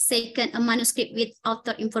 Second, a manuscript with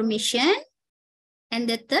author information. And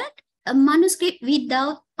the third, a manuscript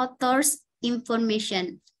without author's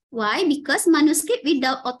information. Why? Because manuscript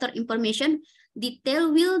without author information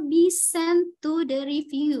detail will be sent to the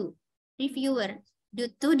reviewer due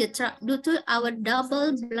to our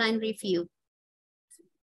double-blind review.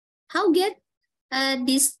 How get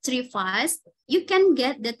these 3 files? You can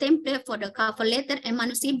get the template for the cover letter and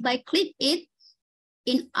manuscript by click it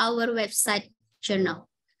in our website journal.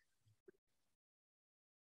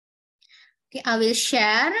 Okay, I will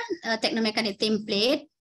share a Teknomekanik template.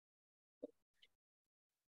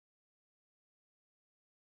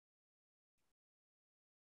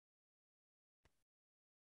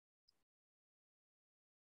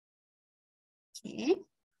 Okay.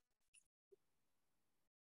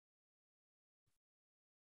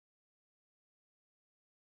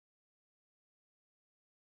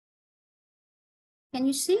 Can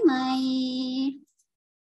you see my?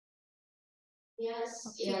 Yes,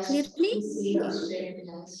 okay, yes. clearly?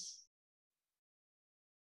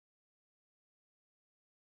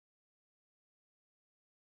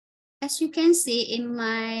 As you can see in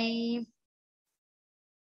my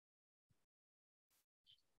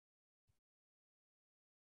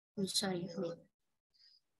I'm sorry, wait.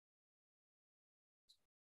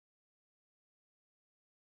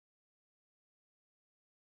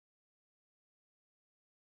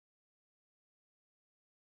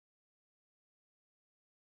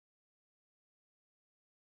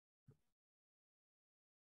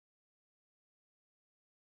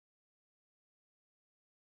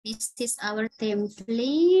 This is our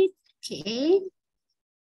template. Okay.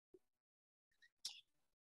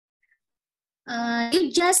 You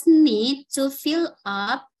just need to fill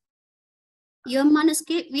up your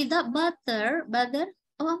manuscript without bother.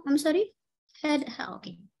 Oh, I'm sorry.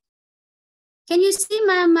 Okay. Can you see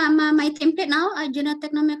my template now? Journal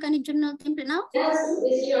Teknomekanik journal template now? Yes,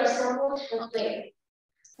 with your sample template. Okay.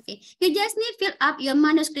 Okay, you just need to fill up your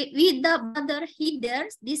manuscript with the other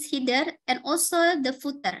headers, this header, and also the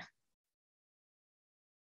footer.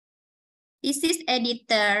 This is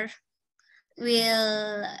editor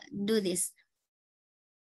will do this.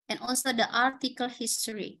 And also the article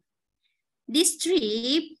history. These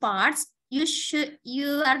 3 parts,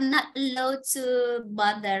 you are not allowed to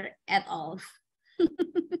bother at all.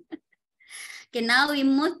 Okay, now we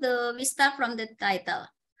start from the title.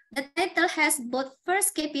 The title has both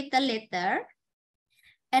first capital letter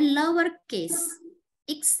and lowercase,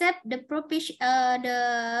 except the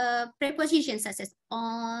prepositions such as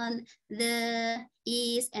on, the,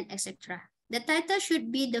 is, and etc. The title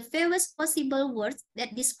should be the fewest possible words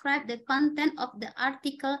that describe the content of the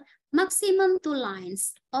article, maximum 2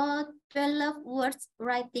 lines, or 12 words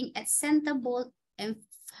writing at center bold and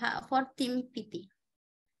 14 pt.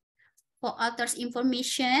 For author's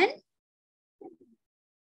information,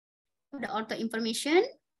 the author information,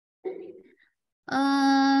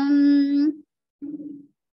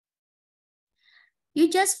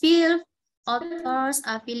 you just fill author's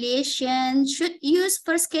affiliation, should use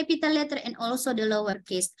first capital letter and also the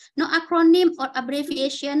lowercase. No acronym or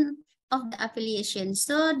abbreviation of the affiliation.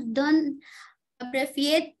 So don't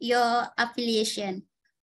abbreviate your affiliation.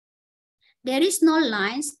 There is no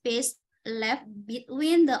line space left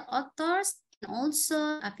between the authors and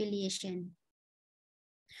also affiliation.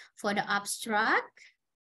 For the abstract,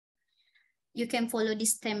 you can follow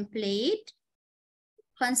this template.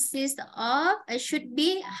 consists of, should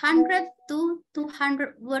be 100 to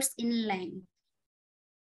 200 words in length.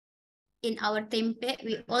 In our template,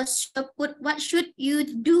 we also put what should you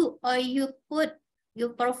do, or you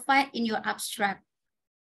provide in your abstract.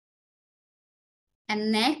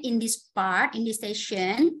 And then in this part, in this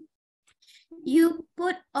session, you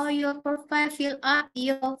put or your profile fill up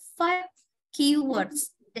your 5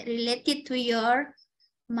 keywords that related to your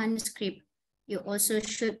manuscript. You also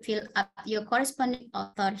should fill up your corresponding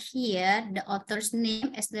author here, the author's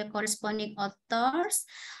name as the corresponding authors,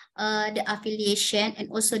 the affiliation, and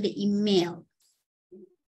also the email.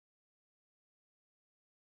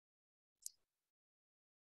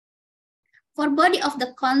 For body of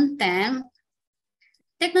the content,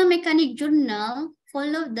 Teknomekanik journal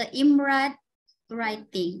follow the IMRAD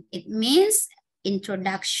writing. It means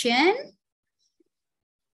introduction,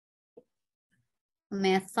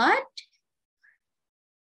 method,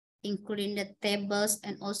 including the tables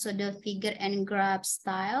and also the figure and graph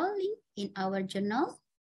style in our journal.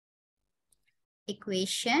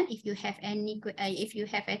 Equation, if you have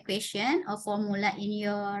equation or formula in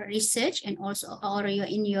your research and also or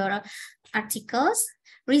in your articles.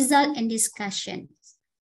 Result and discussion.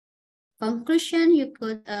 Conclusion you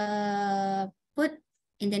could put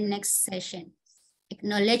in the next session.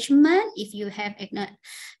 Acknowledgement, if you have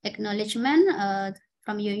acknowledgement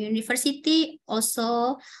from your university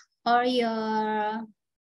also, or your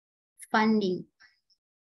funding.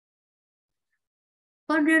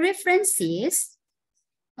 For the references,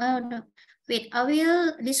 wait, I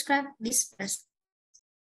will describe this first.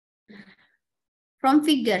 From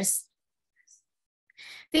figures.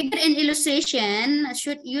 Figure and illustration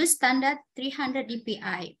should use standard 300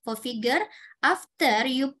 dpi. For figure, after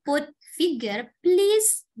you put figure,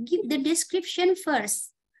 please give the description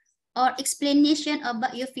first or explanation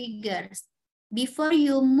about your figures before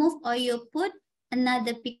you move or you put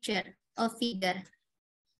another picture or figure.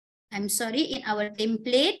 I'm sorry, in our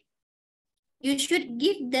template, you should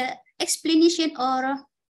give the explanation or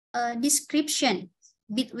description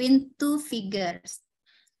between 2 figures.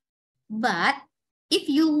 But if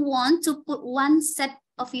you want to put one set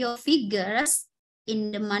of your figures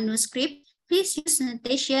in the manuscript, please use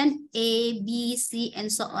notation A, B, C, and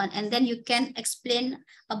so on. And then you can explain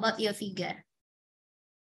about your figure.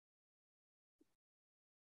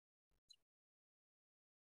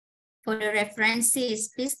 For the references,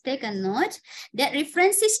 please take a note that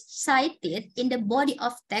references cited in the body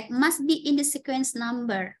of text must be in the sequence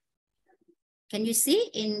number. Can you see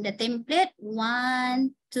in the template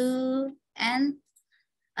 1, 2, and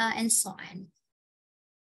so on.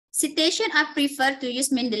 Citation are preferred to use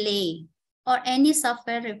Mendeley or any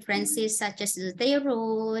software references such as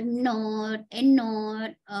Zero, Node,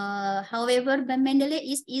 EndNote. However, the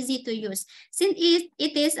Mendeley is easy to use since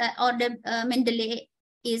it is or the Mendeley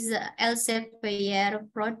is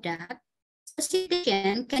Elsevier product. So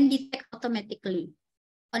citation can detect automatically.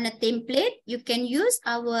 On a template, you can use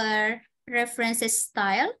our references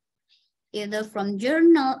style either from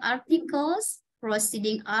journal articles,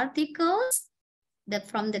 proceeding articles,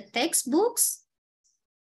 from the textbooks,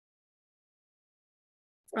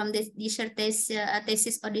 from the dissertation,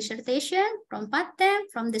 thesis or dissertation, from patent,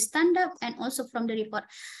 from the stand-up, and also from the report.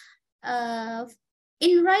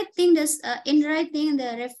 In writing the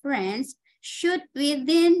reference should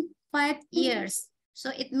within 5 years. So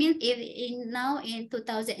it means now in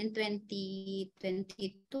 2022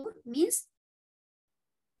 means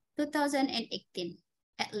 2018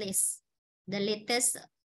 at least. The latest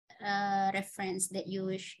reference that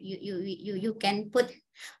you can put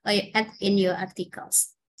in your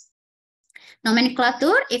articles.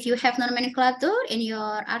 Nomenclature, if you have nomenclature in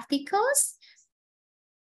your articles.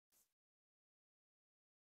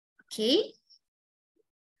 Okay.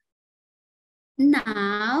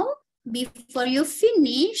 Now, before you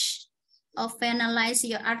finish or finalize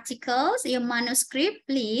your articles, your manuscript,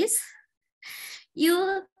 please,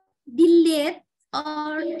 you delete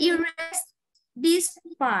or erase this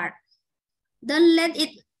part. Don't let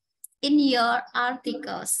it in your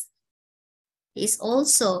articles. It's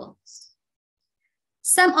also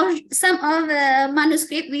some of the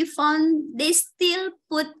manuscript we found they still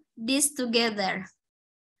put this together.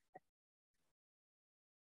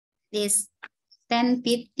 This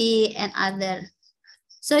 1050 and other.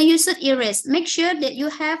 So you should erase. Make sure that you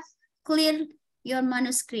have cleared your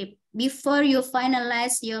manuscript before you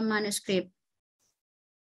finalize your manuscript.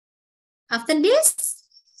 After this,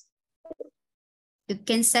 you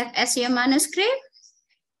can save as your manuscript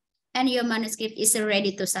and your manuscript is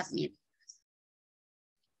ready to submit.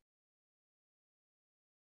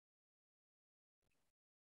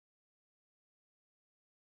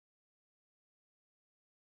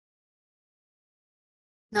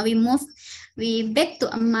 Now we back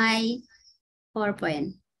to my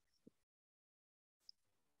PowerPoint.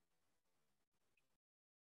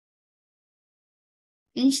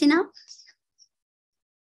 Can you see now?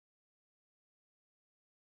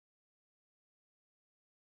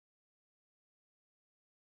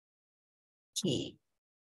 Okay.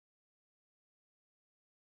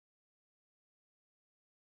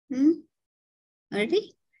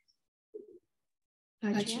 Ready?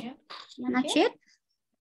 Not yet. Not yet?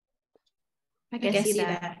 I can see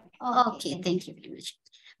that. Okay, thank you very much.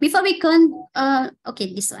 Before we can,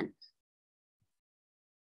 okay, this one.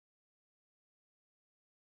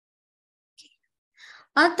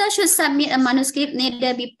 Author should submit a manuscript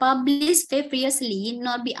neither be published previously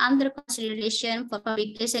nor be under consideration for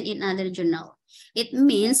publication in another journal. It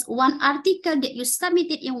means one article that you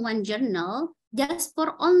submitted in one journal just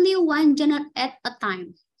for only one journal at a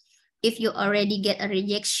time. If you already get a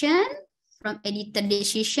rejection from editor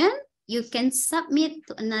decision, you can submit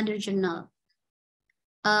to another journal.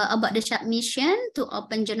 About the submission to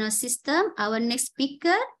open journal system, our next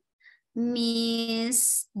speaker,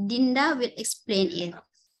 Miss Dinda, will explain it.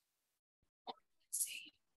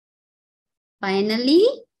 Finally,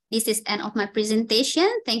 this is end of my presentation.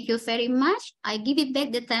 Thank you very much. I give it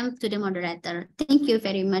back the time to the moderator. Thank you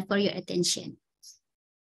very much for your attention.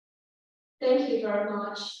 Thank you very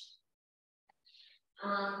much.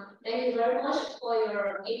 Thank you very much for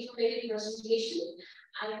your informative presentation.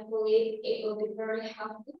 I believe it will be very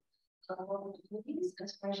helpful for the students,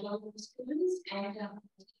 especially the students and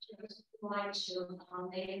teachers who like to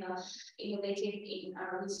make innovative in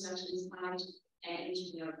research in science and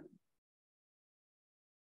engineering.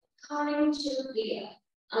 Coming to the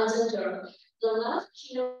last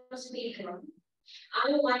keynote speaker,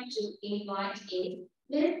 I would like to invite in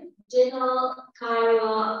Ms. Dinda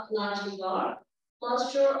Khaira Latifa,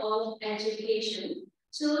 Master of Education,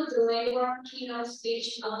 to deliver keynote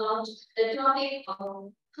speech about the topic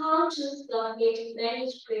of how to submit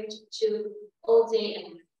manuscript to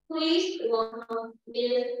ODM. Please welcome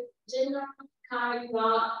Ms. Dinda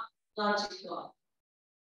Khaira Latifa.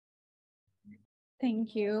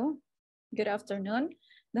 Thank you. Good afternoon.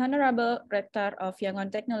 The Honorable Rector of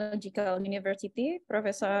Yangon Technological University,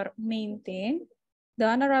 Professor Maintain, the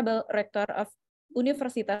Honorable Rector of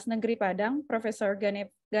Universitas Negeri Padang, Professor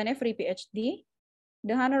Ganefri PhD,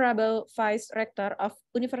 the Honorable Vice Rector of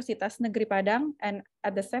Universitas Negeri Padang, and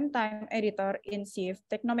at the same time Editor-in-Chief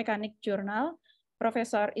Teknomekanik Journal,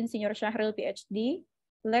 Professor Insinyur Syahril PhD,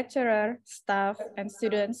 lecturer, staff, and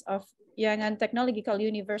students of Yangon Technological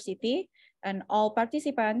University, and all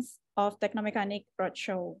participants of Teknomekanik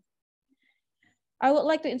Roadshow. I would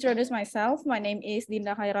like to introduce myself. My name is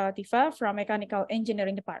Dinda Khaira Latifa from Mechanical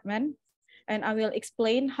Engineering Department, and I will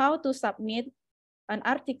explain how to submit an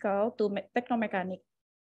article to Teknomekanik.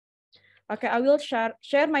 Okay, I will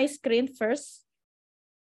share my screen first.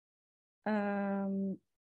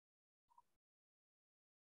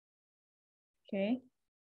 Okay.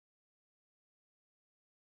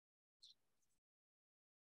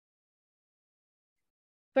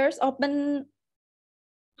 First, open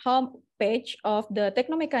home page of the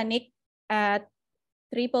Teknomekanik at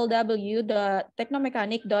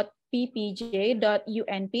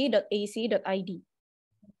www.teknomekanik.ppj.unp.ac.id.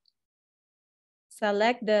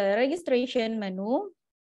 Select the registration menu.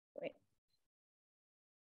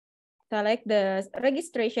 Select the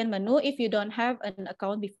registration menu if you don't have an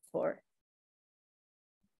account before.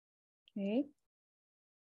 Okay.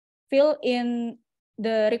 Fill in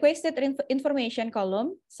the requested information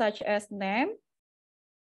column, such as name,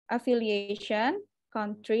 affiliation,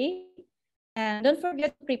 country, and don't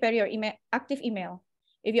forget to prepare your active email.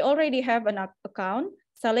 If you already have an account,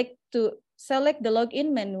 select the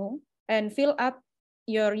login menu and fill up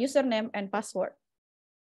your username and password.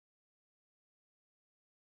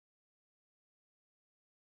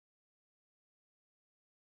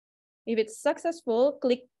 If it's successful,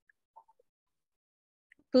 click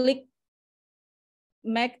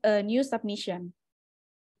make a new submission.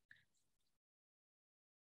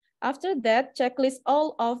 After that, checklist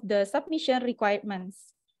all of the submission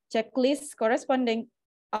requirements. Checklist corresponding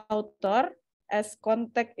author as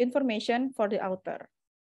contact information for the author.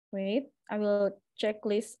 Wait, I will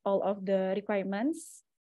checklist all of the requirements.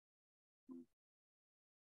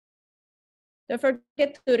 Don't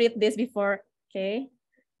forget to read this before, okay?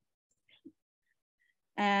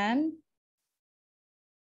 And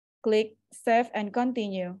click save and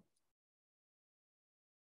continue.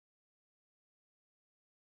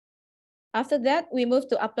 After that, we move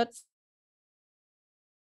to upload.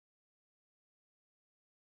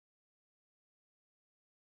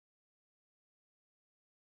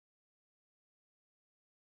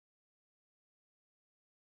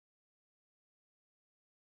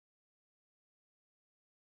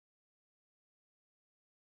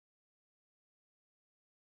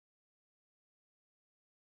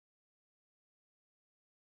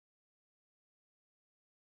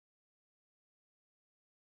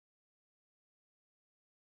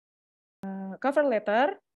 cover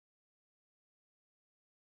letter.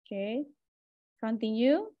 Okay,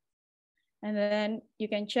 continue. And then you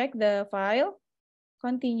can check the file,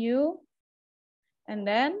 continue, and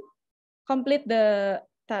then complete the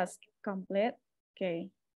task, complete. Okay.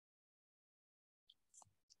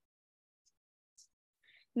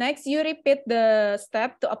 Next, you repeat the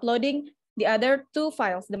step to uploading the other two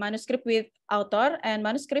files, the manuscript with author and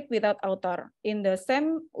manuscript without author, in the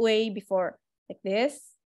same way before, like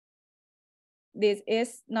this. This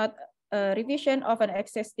is not a revision of an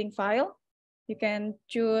existing file. You can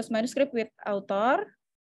choose manuscript with author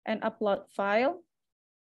and upload file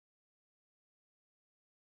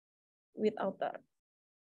with author.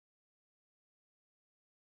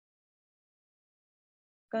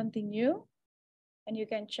 Continue, and you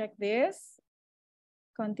can check this,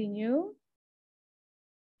 continue,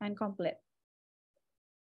 and complete.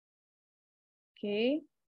 Okay.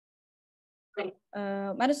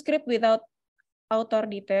 Manuscript without author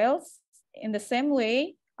details, in the same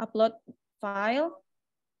way, upload file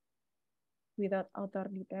without author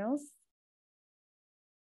details.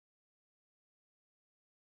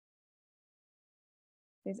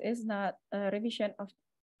 This is not a revision of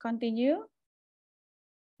continue.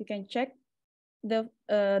 You can check the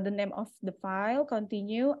name of the file,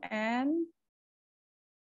 continue, and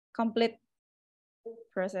complete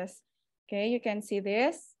process. Okay, you can see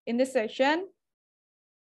this in this section.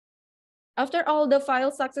 After all the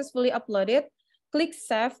files successfully uploaded, click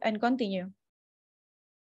save and continue.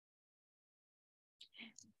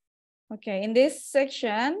 Okay, in this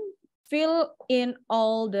section, fill in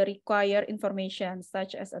all the required information,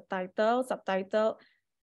 such as a title, subtitle,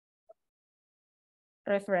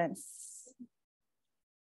 reference.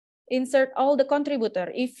 Insert all the contributor.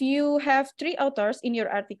 If you have 3 authors in your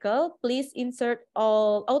article, please insert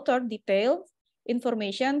all author detailed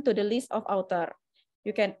information to the list of author.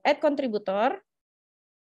 You can add contributor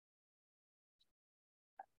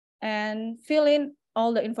and fill in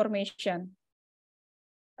all the information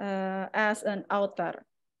as an author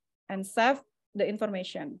and save the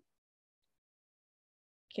information.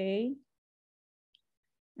 Okay.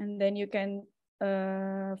 And then you can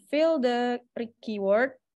fill the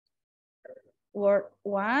keyword. Word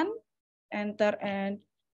 1, enter, and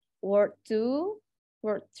word 2,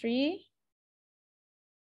 word 3,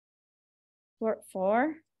 word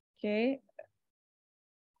 4, okay,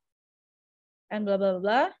 and blah, blah,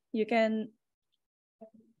 blah. You can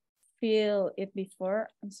fill it before,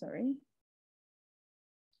 I'm sorry.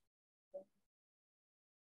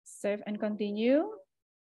 Save and continue.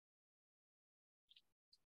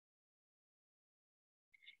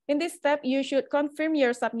 In this step, you should confirm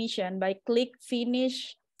your submission by click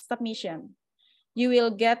Finish Submission. You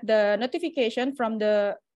will get the notification from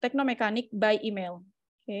the Teknomekanik by email.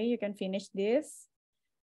 Okay, you can finish this.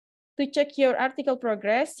 To check your article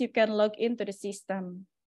progress, you can log into the system.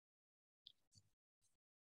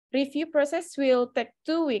 Review process will take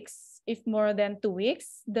 2 weeks. If more than 2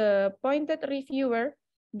 weeks, the appointed reviewer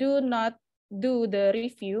do not do the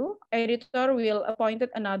review, editor will appoint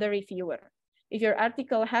another reviewer. If your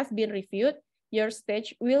article has been reviewed, your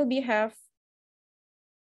stage will be have.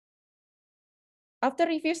 After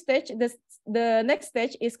review stage, the next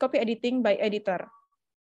stage is copy editing by editor.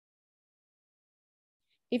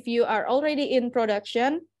 If you are already in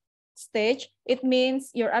production stage, it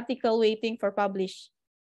means your article waiting for publish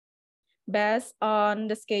based on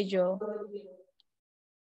the schedule.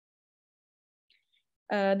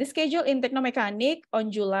 The schedule in Teknomekanik on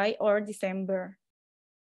July or December.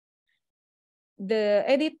 The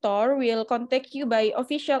editor will contact you by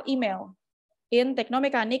official email in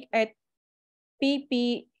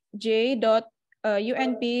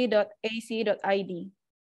teknomekanik@ppj.unp.ac.id.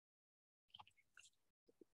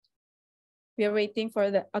 We are waiting for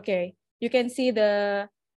the, okay. You can see the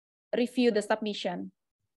review, the submission.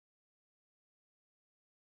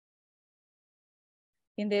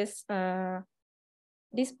 In this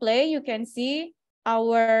display, you can see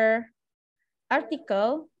our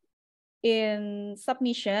article in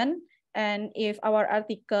submission, and if our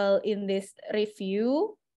article in this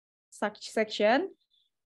review section,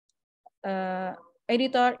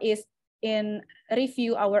 editor is in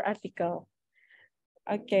review our article.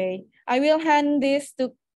 Okay, I will hand this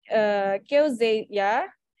to Kyaw.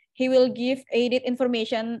 He will give added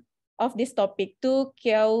information of this topic to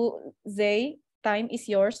Kyaw. Time is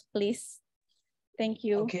yours, please. Thank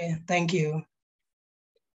you. Okay, thank you.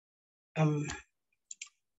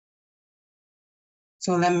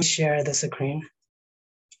 So let me share the screen.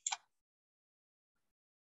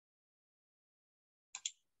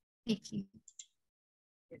 Thank you.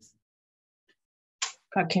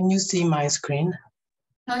 Can you see my screen?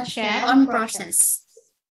 share on process.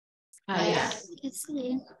 Yes.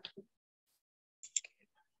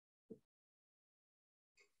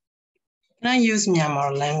 Can I use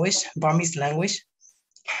Myanmar language, Burmese language?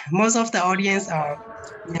 Most of the audience are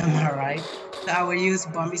Myanmar, right? So I will use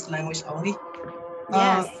Burmese language only.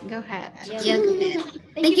 Yes, go ahead. Yeah, go ahead.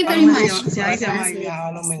 Thank you very much.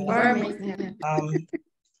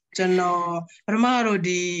ကျွန်တော်ပထမတော့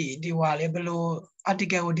ဒီဟွာလေဘယ်လို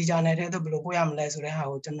article ကိုဒီ journal ထဲတော့ဘယ်လိုပို့ရမလဲဆိုတဲ့ဟာ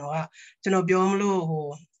ကိုကျွန်တော်ပြောမလို့ဟို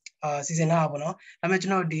စီစဉ်တာပါเนาะဒါပေမဲ့ကျွ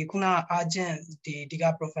န်တော်ဒီခုန urgent ဒီက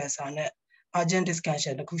professor နဲ့ urgent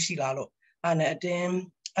discussion တခုရှိလာလို့အဲ့နဲ့အတင်း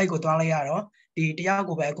အဲ့ကိုသွားလိုက်ရတော့ဒီတရား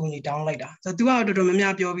ကိုပဲအကူအညီတောင်းလိုက်တာဆိုတော့သူကတော်တော်များ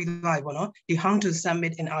များပြောပြီးသွားပြီပေါ့နော်ဒီ how to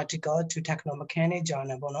submit an article to Teknomekanik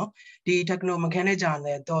journal ပေါ့နော်ဒီ Teknomekanik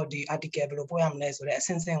journal တော့ဒီ article ဘယ်လိုပို့ရမလဲဆိုတဲ့အဆ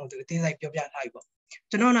င့်ဆင့်ကိုသူအသေးစိတ်ပြောပြထားပြီပေါ့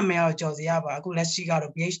ကျွန်တော်နာမည်ကတော့ကျော်စရာပါအခုလက်ရှိက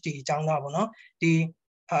တော့ PhD အကြောင်းသားပေါ့နော်ဒီ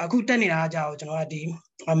အခုတက်နေတာအကြောင်းကျွန်တော်ကဒီ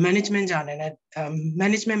management journal နဲ့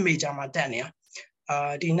management major မှာတက်နေတာ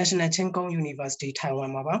ဒီ National Yangon University Taiwan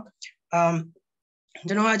မှာပါ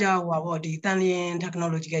ကျွန်တော်ကကြာဟိုပါပေါ့ဒီတန်လျင်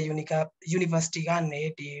Technological University ကနေ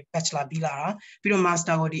ဒီ Bachelor ပြီးလာတာပြီးတော့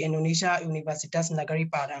Master ကိုဒီ Indonesia University Negeri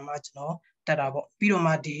Padang မှာကျွန်တော်တက်တာပေါ့ပြီးတော့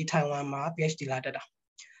မှဒီ Taiwan မှာ PhD လာတက်တာ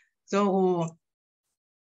so ဟို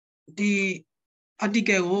ဒီ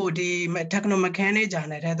article ကိုဒီ Teknomekanik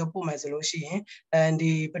journal ထဲတော့ပို့မယ်ဆိုလို့ရှိရင်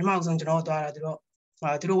ဒီပထမဆုံးကျွန်တော်သွားတာသူ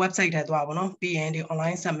တို့ website ထဲသွားပါတော့ပြီးရင်ဒီ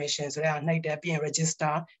online submission ဆိုတဲ့ဟာနှိပ်တယ်ပြီးရင်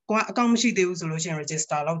register ကိုကအကောင့်မရှိသေးဘူးဆိုလို့ရှိရင်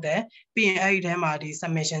register လုပ်တယ်ပြီးရင်အဲ့ဒီထဲမှာဒီ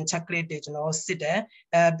submission checklist တွေကျွန်တော်စစ်တယ်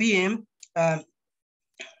ပြီးရင်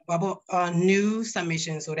ဘာပေါ့ new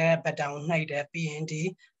submission ဆိုတဲ့ button ကိုနှိပ်တယ်ပြီးရင်ဒီ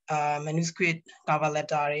manuscript cover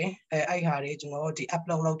letter တွေအဲ့ဟာတွေကျွန်တော်ဒီ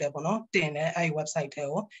upload လုပ်တယ်ပေါ့နော်တင်တယ်အဲ့ website ထဲ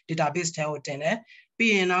ကို database ထဲကိုတင်တယ်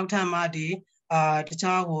ပြီးရင်နောက်ထပ်မှဒီတ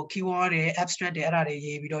ခြားဟို keyword တွေ abstract တွေအဲ့ဒါတွေ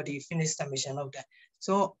ရေးပြီးတော့ဒီ finish submission လုပ်တယ်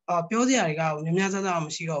so ပြောစရာတွေကများများဆဆမ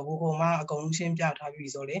ရှိတော့ဘူးဟိုမှာအကုန်လုံးရှင်းပြထားပြီ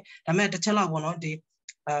ဆိုလေဒါပေမဲ့တစ်ချက်လောက်ပေါ့နော်ဒီ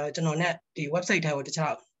ကျွန်တော် net ဒီ website ထဲကိုတစ်ချ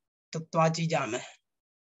က်သွားကြည့်ကြမယ်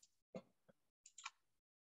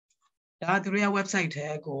ဒါသူတို့ရဲ့ website ထဲ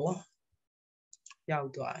ကိုရောက်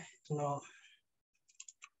သွားတယ်ကျွန်တော်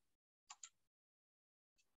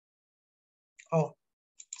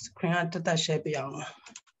screen ကတက် share ပြအောင်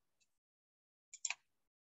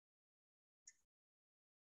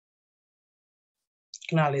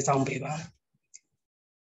ခဏလေးစောင့်ပေးပါ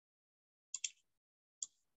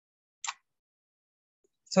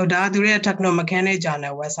so ဒါသူရဲ့ Teknomekanik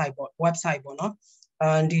journal website ပေါ့နော်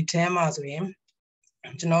ဒီထဲမှာဆိုရင်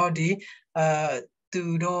ကျွန်တော်ဒီသူ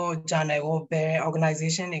တို့ journal ကိုဘယ်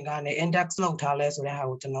organization တွေကနေ index လုပ်ထားလဲဆိုတဲ့ဟာ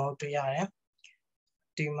ကိုကျွန်တော်တွေ့ရတယ်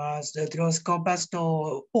ဒီမှာသူတို့ Scopus တို့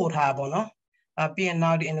ပို့ထားပါတော့ပြီးရင်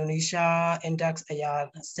နောက်ဒီ Indonesia Index အရာ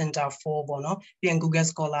Center 4ပေါ့နော်ပြီးရင် Google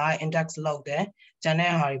Scholar Index လုပ်တယ်ကျန်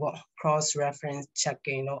တဲ့ဟာတွေပေါ့ cross reference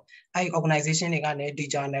checking တို့အဲ့ organization တွေကနေဒီ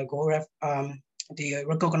journal ကိုဒီ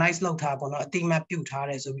recognize လုပ်ထားပေါ့နော်အတိအမှတ်ပြုထား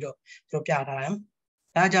တယ်ဆိုပြီးတော့သူတို့ပြထားတယ်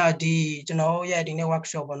ဒါကြောင့်ဒီကျွန်တော်ရဲ့ဒီနေ့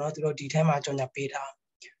workshop ပေါ့နော်သူတို့ဒီထဲမှာကြော်ညာပေးထား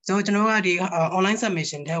ဆိုတော့ကျွန်တော်ကဒီ online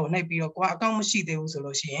submission ထဲကိုနှိပ်ပြီးတော့ကိုကအကောင့်မရှိသေးဘူးဆို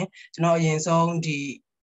လို့ရှိရင်ကျွန်တော်အရင်ဆုံးဒီ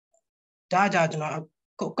ဒါကြောင့်ကျွန်တော်အ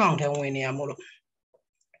ကောင့်ထဲဝင်နေရမို့လို့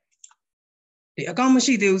ဒီအကောင့်မ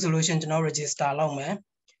ရှိသေးဘူးဆိုလို့ရှိရင်ကျွန်တော် register လုပ်မယ်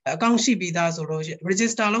အကောင့်ရှိပြီးသားဆိုလို့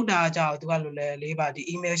register လုပ်တာကြောင့်သူကလိုလဲလေးပါဒီ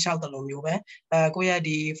email လျှောက်တယ်လို့မျိုးပဲကိုယ့်ရဲ့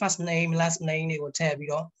ဒီ first name last name တွေကိုထည့်ပြီး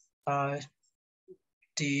တော့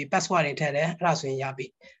ဒီ password တွေထည့်တယ်အဲ့ဒါဆိုရင်ရပြီ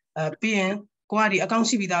ပြီးရင်ကိုကဒီ account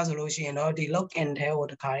ရှိပြီးသားဆိုလို့ရှိရင်တော့ဒီ login ထဲကို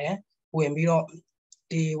တခါရယ်ဝင်ပြီးတော့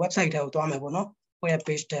ဒီ website ထဲကိုသွားမယ်ပေါ့နော်ကိုယ့်ရဲ့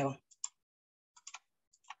page ထဲကို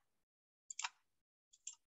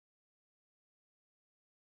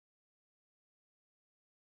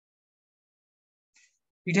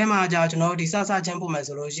ဒီထဲမှာကြာကျွန်တော်ဒီစချင်းပို့မယ်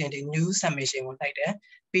ဆိုလို့ရှိရင်ဒီ new submission ကိုတိုက်တယ်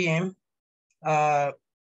ပြီးရင်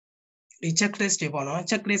ဒီ checklist တွေပေါ့နော်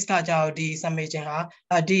checklist ကကြာဒီ submission ဟာ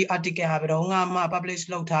ဒီ article ဟာဘယ်တော့မှ publish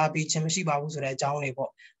လုပ်ထားပြီးခြင်းမရှိပါဘူးဆိုတဲ့အကြောင်းတွေ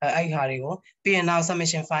ပေါ့အဲ့ဒီဟာတွေကိုပြီးရင်နောက်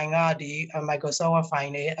submission file ကဒီ Microsoft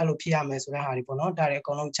file တွေအဲ့လိုဖြစ်ရမယ်ဆိုတဲ့ဟာတွေပေါ့နော်ဒါတွေအ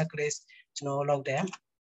ကုန်လုံး checklist ကျွန်တော်လုပ်တယ်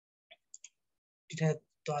ဒီထက်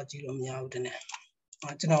တွားကြည့်လို့မရဘူးတဲ့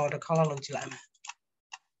ကျွန်တော်တစ်ခါလောက်လုပ်ကြည့်လိုက်မယ်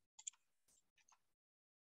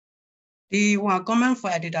ဒီဟို comment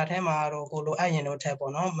for editor ထဲမှာတော့ကိုလိုအပ်ရင်တော့ထည့်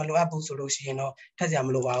ပေါ့နော်မလိုအပ်ဘူးဆိုလို့ရှိရင်တော့ထည့်စရာ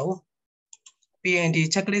မလိုပါဘူးပြီးရင်ဒီ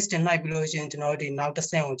checklist တင်လိုက်ပြီးလို့ရှိရင်ကျွန်တော်ဒီနောက်တစ်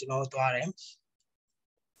ဆင့်ကိုကျွန်တော်သွားတယ်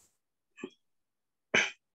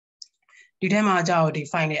ဒီထဲမှာကြာတော့ဒီ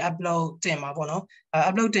file တွေ upload တင်မှာပေါ့နော်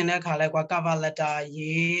upload တင်တဲ့အခါလဲကွာ cover letter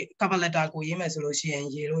ကိုရေးမယ်ဆိုလို့ရှိရင်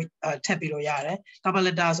ရေးလို့ထည့်ပြီးလို့ရတယ် cover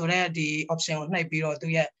letter ဆိုတဲ့ဒီ option ကိုနှိပ်ပြီးတော့သူ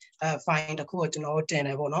ရဲ့file တစ်ခုကိုကျွန်တော်တင်တ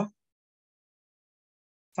ယ်ပေါ့နော်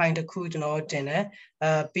find a coup dinner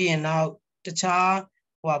being now the char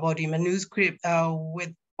about the manuscript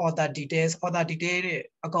with other details a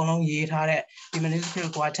long year the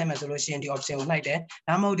manuscript what time solution the option like that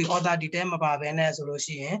now the other detail about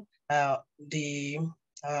solution the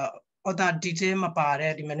other detail about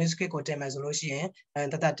the manuscript or time solution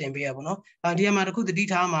and that can be able no and the amount of the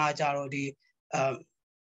detail ma jaro the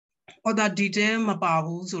other detail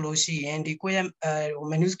about solution the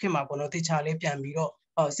manuscript ma bono the charlie can be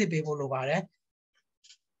sit people over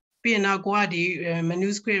being now go the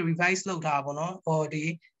manuscript revise load or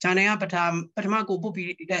the channel patama go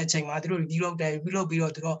be that chain review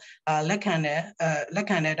below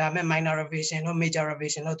that minor revision or major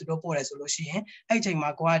revision or to the poor resolution. I take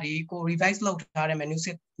my quadi go revise load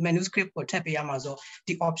manuscript or tap Amazon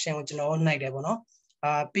the option which no night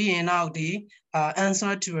being now the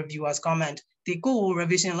answer to reviewers comment the go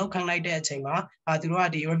revision local like that chain through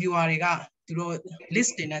the reviewer through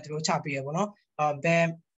listing at through chappy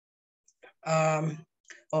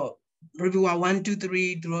reviewer 1 2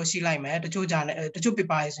 3 draw she like me the chu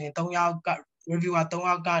paper is in 3 ယောက်က reviewer 3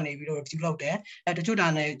 ယောက်ကနေပြီးတော့ review လုပ်တယ်တချို့ဒါ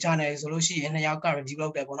နဲ့ channel ဆိုလို့ရှိရင် 2 ယောက်က review လု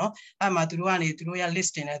ပ်တယ်ပေါ့နော်အဲ့မှာသူတို့ကနေသူတို့ရ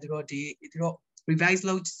list တင်တယ်သူတို့ revise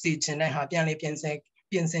လုပ်စီချင်တဲ့ဟာပြန်လေပြင်ဆ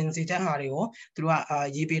င်စီတဲ့ဟာတွေကိုသူတို့က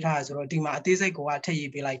ရေးပေးထားတယ်ဆိုတော့ဒီမှာအသေးစိတ်ကိုထည့်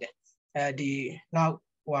ရေးပေးလိုက်တယ်ဒီနောက်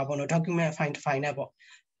ဟိုပါဘောနော် document file နဲ့ပေါ့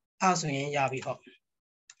အဲ့ဆိုရင်ရပြီဟုတ်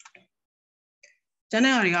ကျန်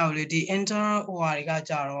တဲ့ဟာတွေကလေဒီ enter ဟိုဟာတွေက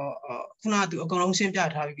ကြတော့ခုနကသူအကုန်လုံးရှင်းပြ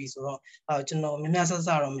ထားပြီဆိုတော့ကျွန်တော်များများဆဆ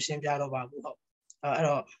တော့မရှင်းပြတော့ပါဘူးဟုတ်အဲ့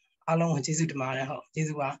တော့အားလုံးကိုကျေးဇူးတင်ပါတယ်ဟုတ်ကျေး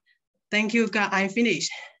ဇူးပါ thank you I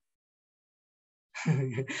finished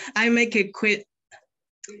I make a quick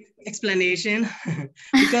explanation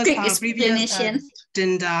because our previous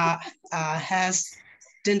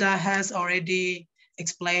Dinda has already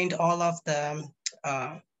explained all of the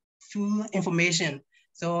full information.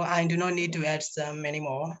 So I do not need to add some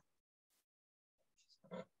anymore.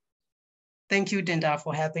 Thank you, Dinda,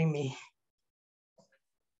 for helping me.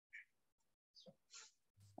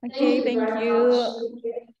 Okay, thank you.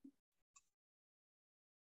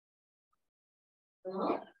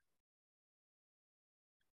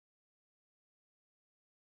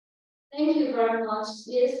 Thank you very much,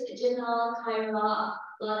 Ms. General Khaira,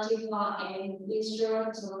 Latifa, and Mr.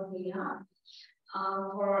 Kyaw.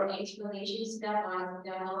 For explanations step by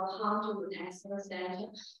step of how to access that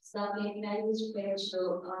subject manuscript to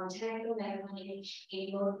Teknomekanik in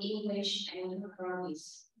both English and Burmese.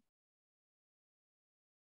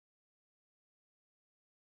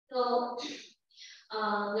 So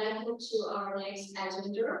let's move to our next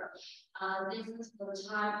agenda. This is the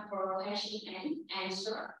time for question and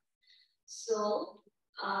answer. So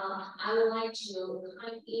I would like to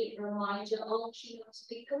kindly remind all keynote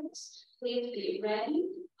speakers, please be ready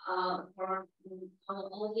for our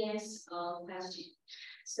audience question.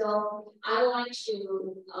 So I would like to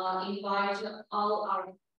invite all our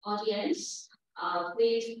audience,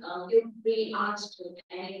 please feel free to ask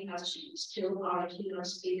any questions to our keynote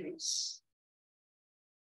speakers.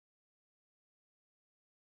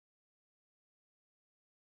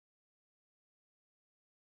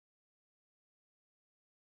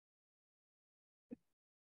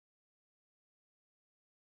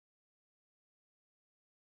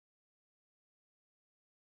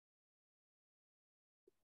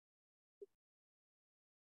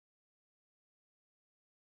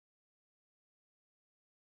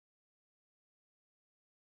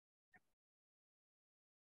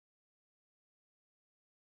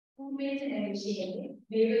 Or Miss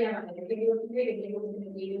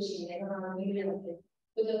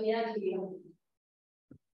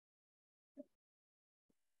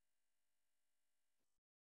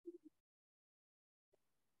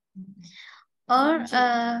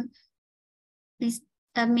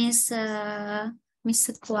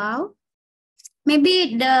Kyaw, maybe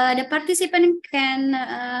the participant can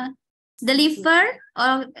deliver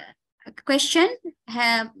or question,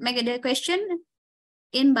 make the question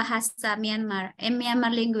in Bahasa Myanmar, in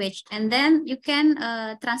Myanmar language, and then you can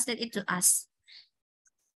translate it to us.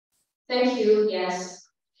 Thank you. Yes.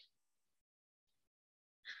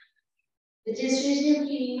 The decision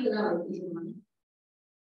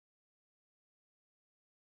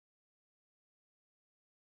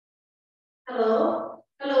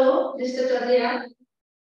Hello, Mr. Kyaw.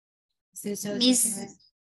 Miss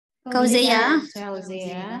Kyaw.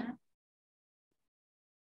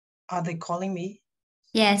 Are they calling me?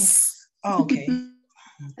 Yes. Oh, okay.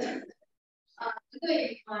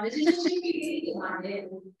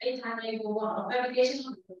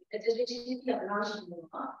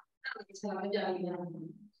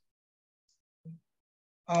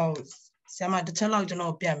 Oh, ဆရာမတစ်ချက်လောက်ကျွန်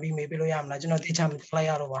တော်ပြန်ပြီးမေးပြလို့ရမလားကျွန်တော်တေချာမလိုက်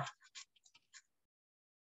ရတော့ပါ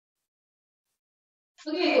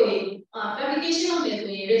Okay, application of the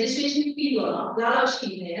registration fee or lot of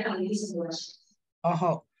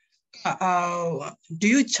do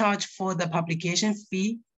you charge for the publication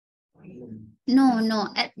fee? No.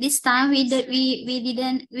 At this time, we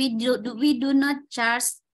do not charge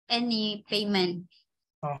any payment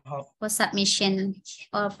for submission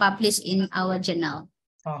or publish in our journal.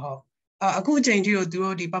 အခုအချိန်ထိတော့သူ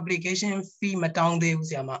တို့ဒီ publication fee မတောင်းသေးဘူး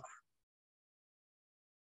ဆရာမ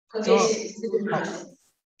ကျေး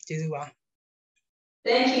ဇူးပါ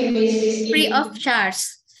Thank you, Miss Rizky. Free of charge.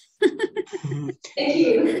 Thank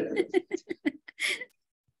you.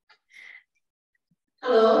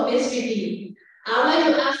 Hello, Miss Rizky. I would like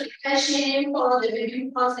to ask a question for the review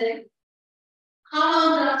process. How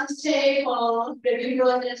long does it take for review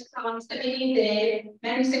process from submitting the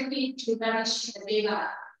manuscript to publish the paper?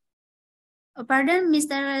 Pardon,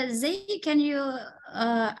 Mr. Zay, can you,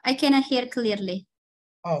 I cannot hear clearly.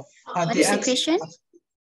 What is the question?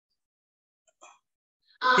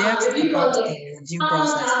 They asked about the review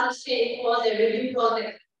process. How long does it take for the review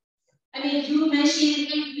process? I mean, you mentioned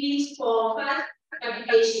 8 weeks for fast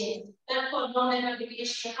publication. But for normal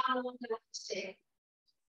publication, how long does it take?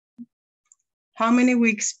 How many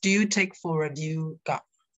weeks do you take for review?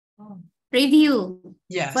 Review.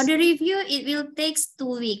 Yes. For the review, it will take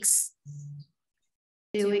 2 weeks.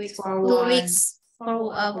 2 weeks for 2 one, weeks for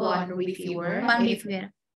one reviewer. One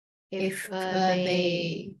reviewer. If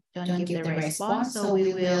they don't give the response, so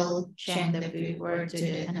we will change the reviewer to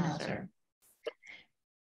another.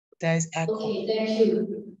 There is echo. Okay, thank you.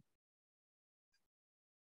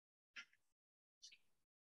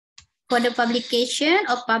 For the publication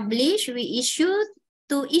or publish, we issue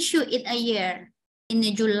it a year in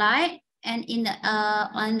the July and in the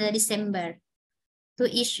on the December to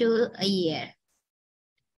issue a year.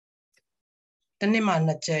 တနေ့မှ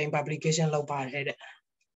2ကြိမ် publication လုပ်ပါတယ်တဲ့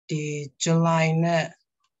ဒီ July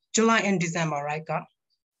and December, right?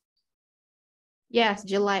 Yes,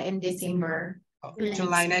 July and December.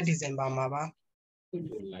 July and December မှာပါ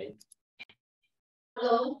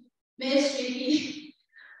Hello, Miss Rizky.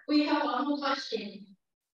 We have one more question.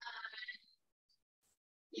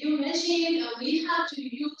 You mentioned we have to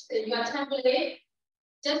use your template,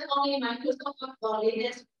 just only Microsoft or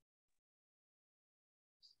Linux.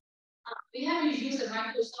 We have to use the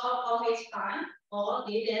Microsoft Office file or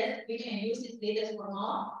Linux. We can use this Linux for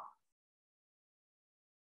more.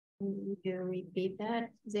 Would you repeat that?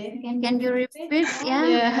 Can you repeat? Yeah.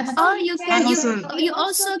 Yes. Or you can And you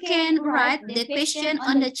also can write the question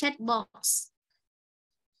on the chat box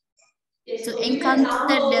Yes, to so we can encounter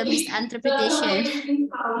the download misinterpretation.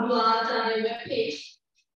 the web page.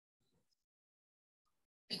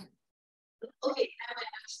 Okay, I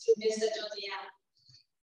will ask you, Mr. Josiah.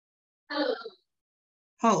 Hello.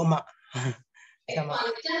 ဟုတ်အမ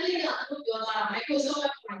Generally,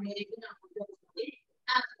 Microsoft Microsoft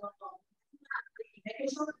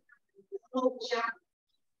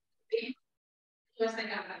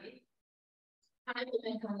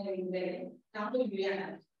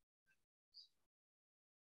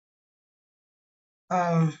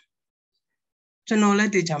ကျွန်တော်လ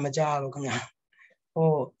ည်းတေချာမကြားဘူးခင်ဗျာ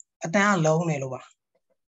ဟိုအတန်းကလုံးနေလို့ပါ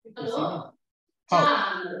ဟု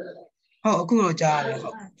တ်အခုတော့ကြားရတယ်ဟု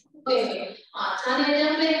တ်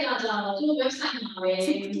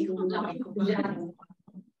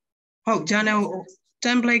ဟုတ် channel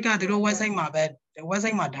template ကသူတို့ website မှာပဲ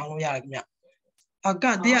website မှာ download ရတယ်ခင်ဗျ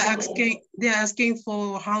they are asking for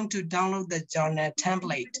how to download the journal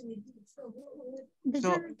template.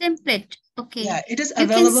 The template. Okay. Yeah, it is You can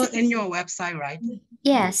available see- in your website, right?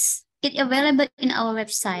 Yes, it's available in our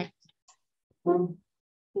website.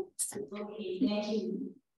 Okay, thank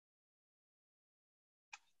you.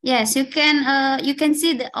 Yes, you can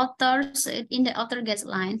see the authors in the author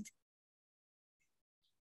guidelines.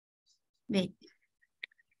 Wait.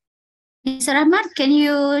 Mr. Rahmat, can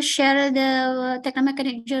you share the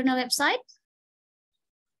Teknomekanik Journal website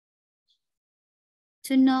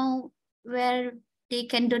to know where they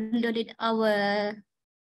can download it, our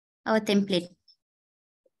template?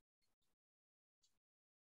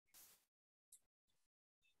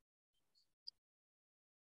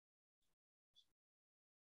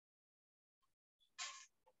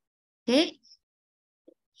 Okay.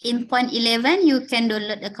 In point 11, you can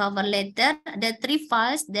download the cover letter, the 3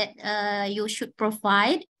 files that you should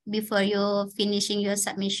provide before you finishing your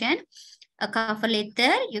submission. A cover letter,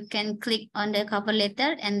 you can click on the cover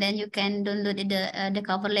letter and then you can download the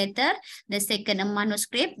cover letter. The second, a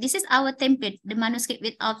manuscript. This is our template, the manuscript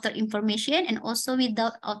with author information and also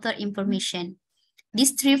without author information.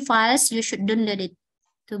 These three files, you should download it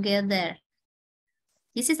together.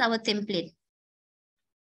 This is our template.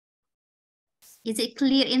 Is it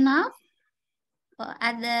clear enough? Or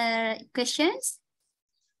other questions?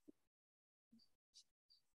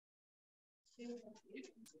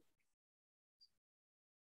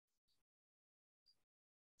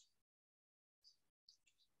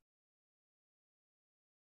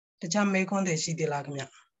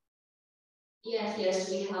 Yes,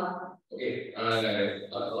 we have. Okay.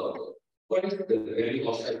 What is the value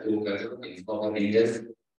of a program in common areas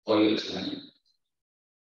for your channel?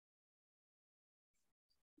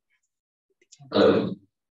 Hello.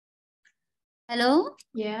 Hello?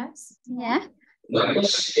 Yes. Yeah. My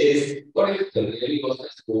question is, what is the value of a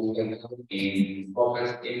program in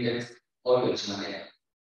common index for your channel?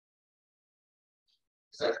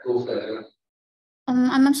 Such program.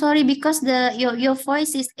 I'm sorry because your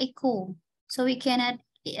voice is echo, so we cannot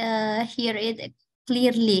hear it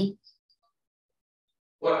clearly.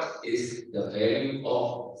 What is the value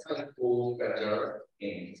of such program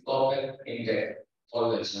in common index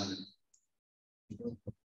for your channel?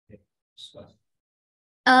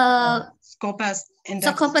 Scopus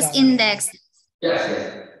index. Scopus index.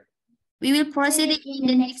 Yes. We will proceed it in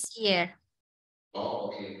the next year. Oh,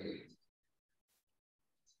 okay.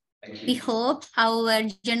 Thank you. We hope our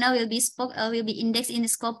journal will be indexed in the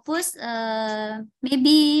Scopus.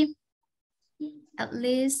 Maybe at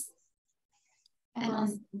least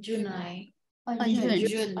July.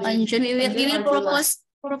 on June we will propose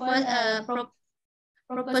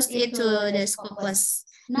it to the Scopus.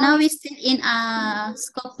 Now we still in a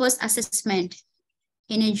Scopus assessment.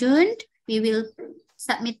 In June we will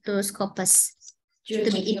submit to Scopus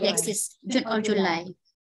to be indexed June or July.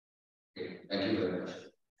 Okay, thank you very much.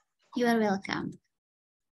 You are welcome.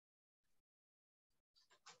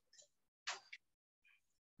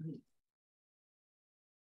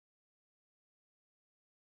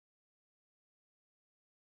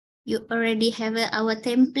 You already have our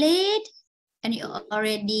template and you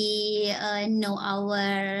already know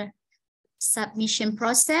our submission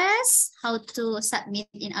process, how to submit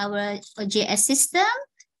in our OJS system,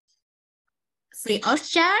 free of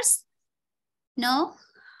charge. No?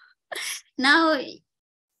 Now,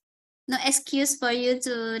 no excuse for you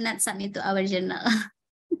to not submit to our journal.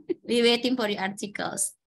 We're waiting for your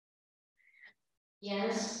articles.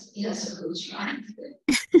 Yes, we'll try.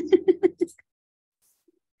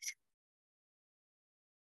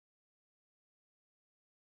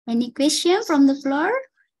 Any question from the floor?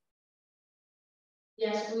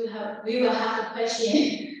 Yes, we will have a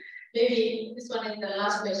question. Maybe this one is the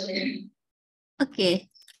last question. Okay.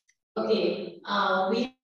 Okay.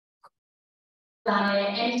 We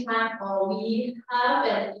any time or we have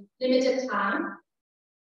a limited time.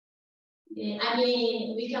 I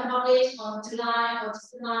mean, we can publish on July or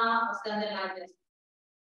December or something like this.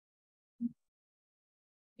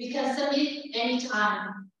 We can submit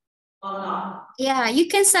anytime or not. Yeah, you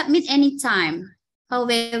can submit anytime.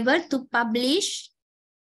 However, to publish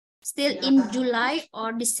still in July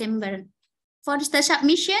or December. For the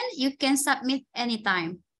submission, you can submit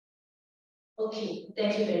anytime. Okay,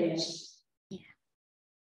 thank you very much.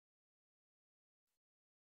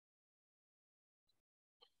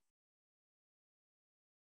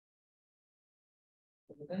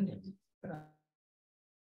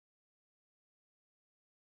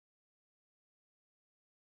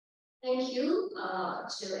 Thank you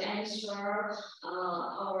to answer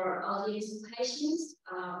our audience questions.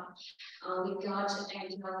 We got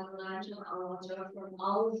and learned from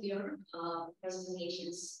all of your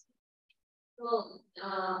presentations. So,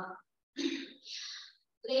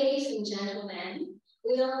 ladies and gentlemen,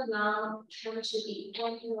 we are now come to the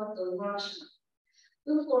end of the workshop.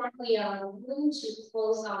 Before we are going to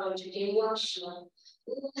close our today workshop,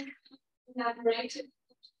 we will have break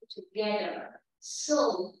together.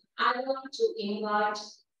 So I want to invite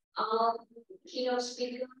all keynote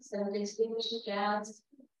speakers and distinguished guests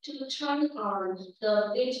to turn on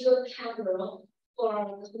the video camera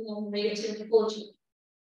for the commemorative photo.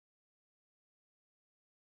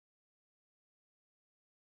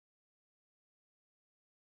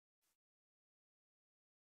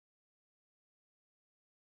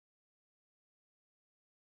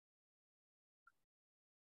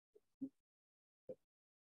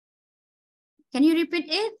 Can you repeat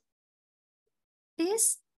it,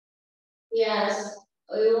 please? Yes,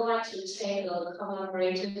 we would like to take a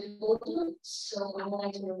commemorative photo. So I would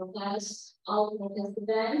like to request all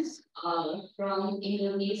participants from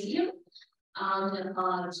Indonesia and to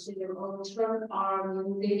turn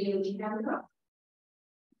on video camera.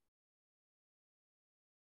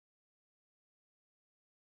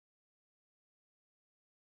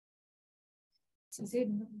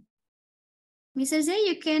 Mr. Zay,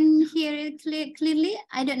 you can hear it clearly.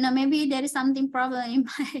 I don't know, maybe there is something problem in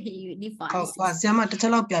my device. ဆရာမတစ်ချ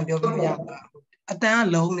က်လောက်ပြန်ပြောပြလို့ရမှာအတန်းက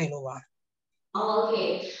လုံးနေလို့ပါ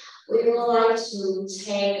Okay, we would like to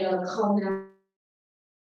take a comment.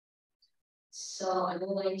 So I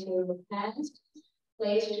would like to request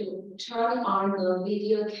please to turn on the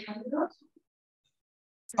video camera.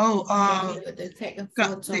 Oh, take a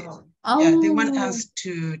photo. Yeah, they want us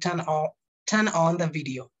to turn on the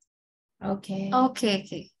video. Okay. Okay.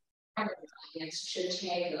 Yes, to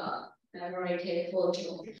take a memory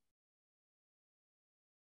photo.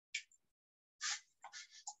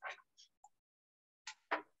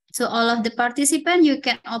 So all of the participants, you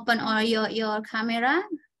can open all your camera.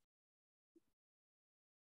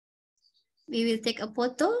 We will take a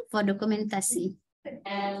photo for documentasi.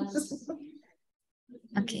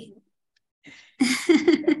 Okay.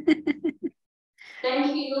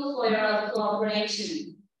 Thank you for your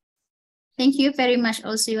cooperation. Thank you very much.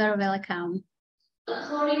 Also, you are welcome.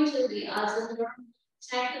 According to the Azis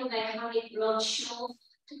Teknomekanik Roadshow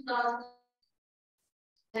 2000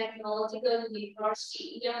 Technological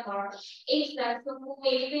University, Myanmar, is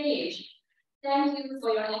successfully finished. Thank you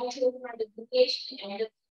for your active participation and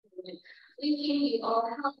wishing you all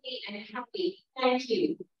healthy and happy. Thank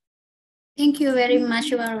you. Thank you very much.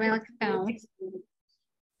 You are welcome.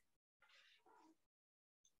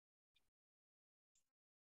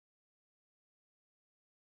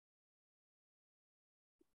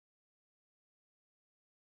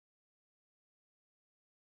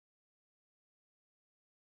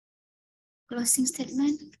 Closing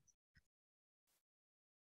statement.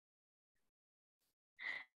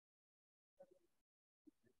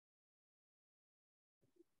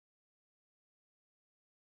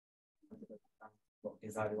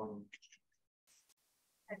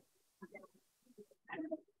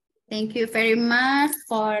 Thank you very much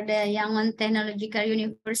for the Yangon Technological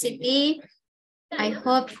University. I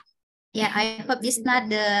hope this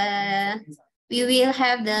not we will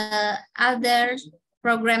have the other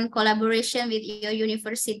program collaboration with your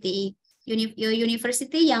university, your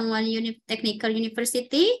university, Yangon Technical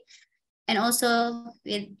University, and also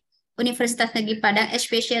with Universitas Negeri Padang,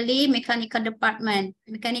 especially mechanical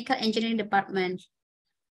engineering department.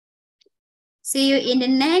 See you in the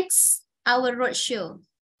next our roadshow.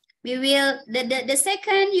 We will the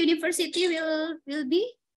second university will be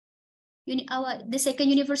the second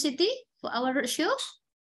university for our roadshow.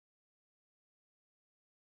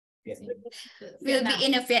 Yes. Will be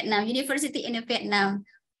in Vietnam, university in Vietnam.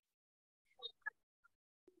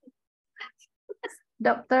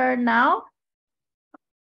 Dr. Now?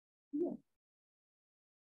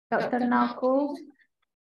 Dr. Nauku?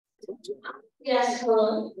 Yes,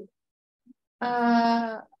 hello.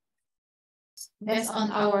 Based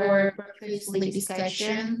on our previous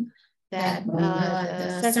discussion, that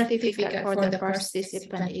the certificate for the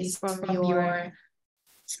participant is from your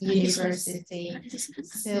university.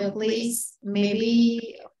 So please,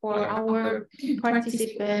 maybe for our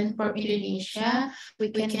participant from Indonesia,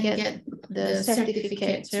 we can get the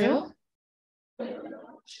certificate too.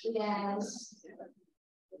 Yes.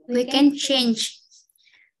 We can change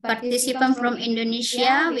participant from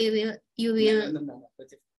Indonesia. You will.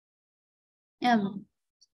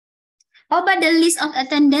 How about the list of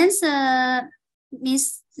attendance,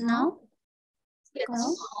 Miss Now?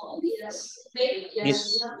 Yes.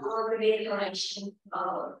 Yes. Already correction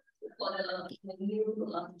for the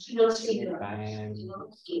new keynote speaker. Correction.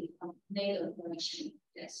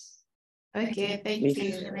 Yes. Okay, thank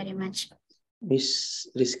you very much.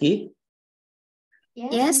 Miss Rizki?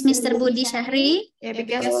 Yes, Mr. Budi Syahri. Yeah,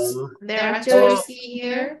 because there are two Rizki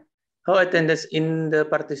here. How attendance in the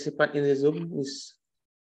participant in the Zoom is?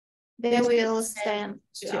 They will send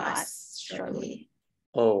to us shortly.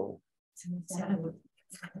 Oh.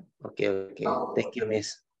 Okay. Thank you,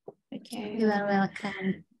 Miss. Okay. You are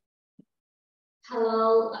welcome.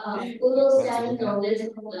 Hello, we will send the list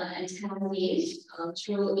of the attendees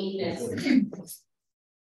through email.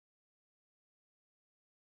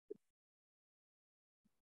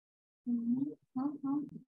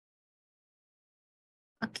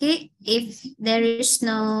 Okay, if there is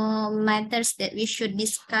no matters that we should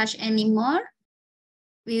discuss anymore,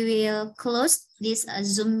 we will close this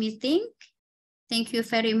Zoom meeting. Thank you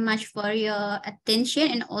very much for your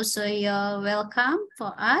attention and also your welcome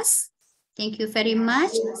for us. Thank you very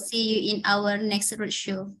much. See you in our next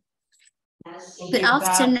roadshow. Good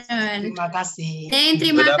afternoon. Terima kasih.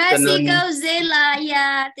 Terima kasih kau Zela.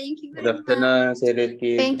 Ya, thank you very much. Good afternoon,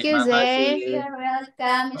 Rizki. Thank you, Zay. You're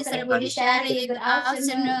welcome, Mr. Budi Syahri. Good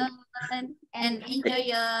afternoon and enjoy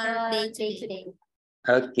your day today.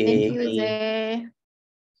 Okay. Thank you, Zee.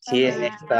 See you Bye-bye. next time.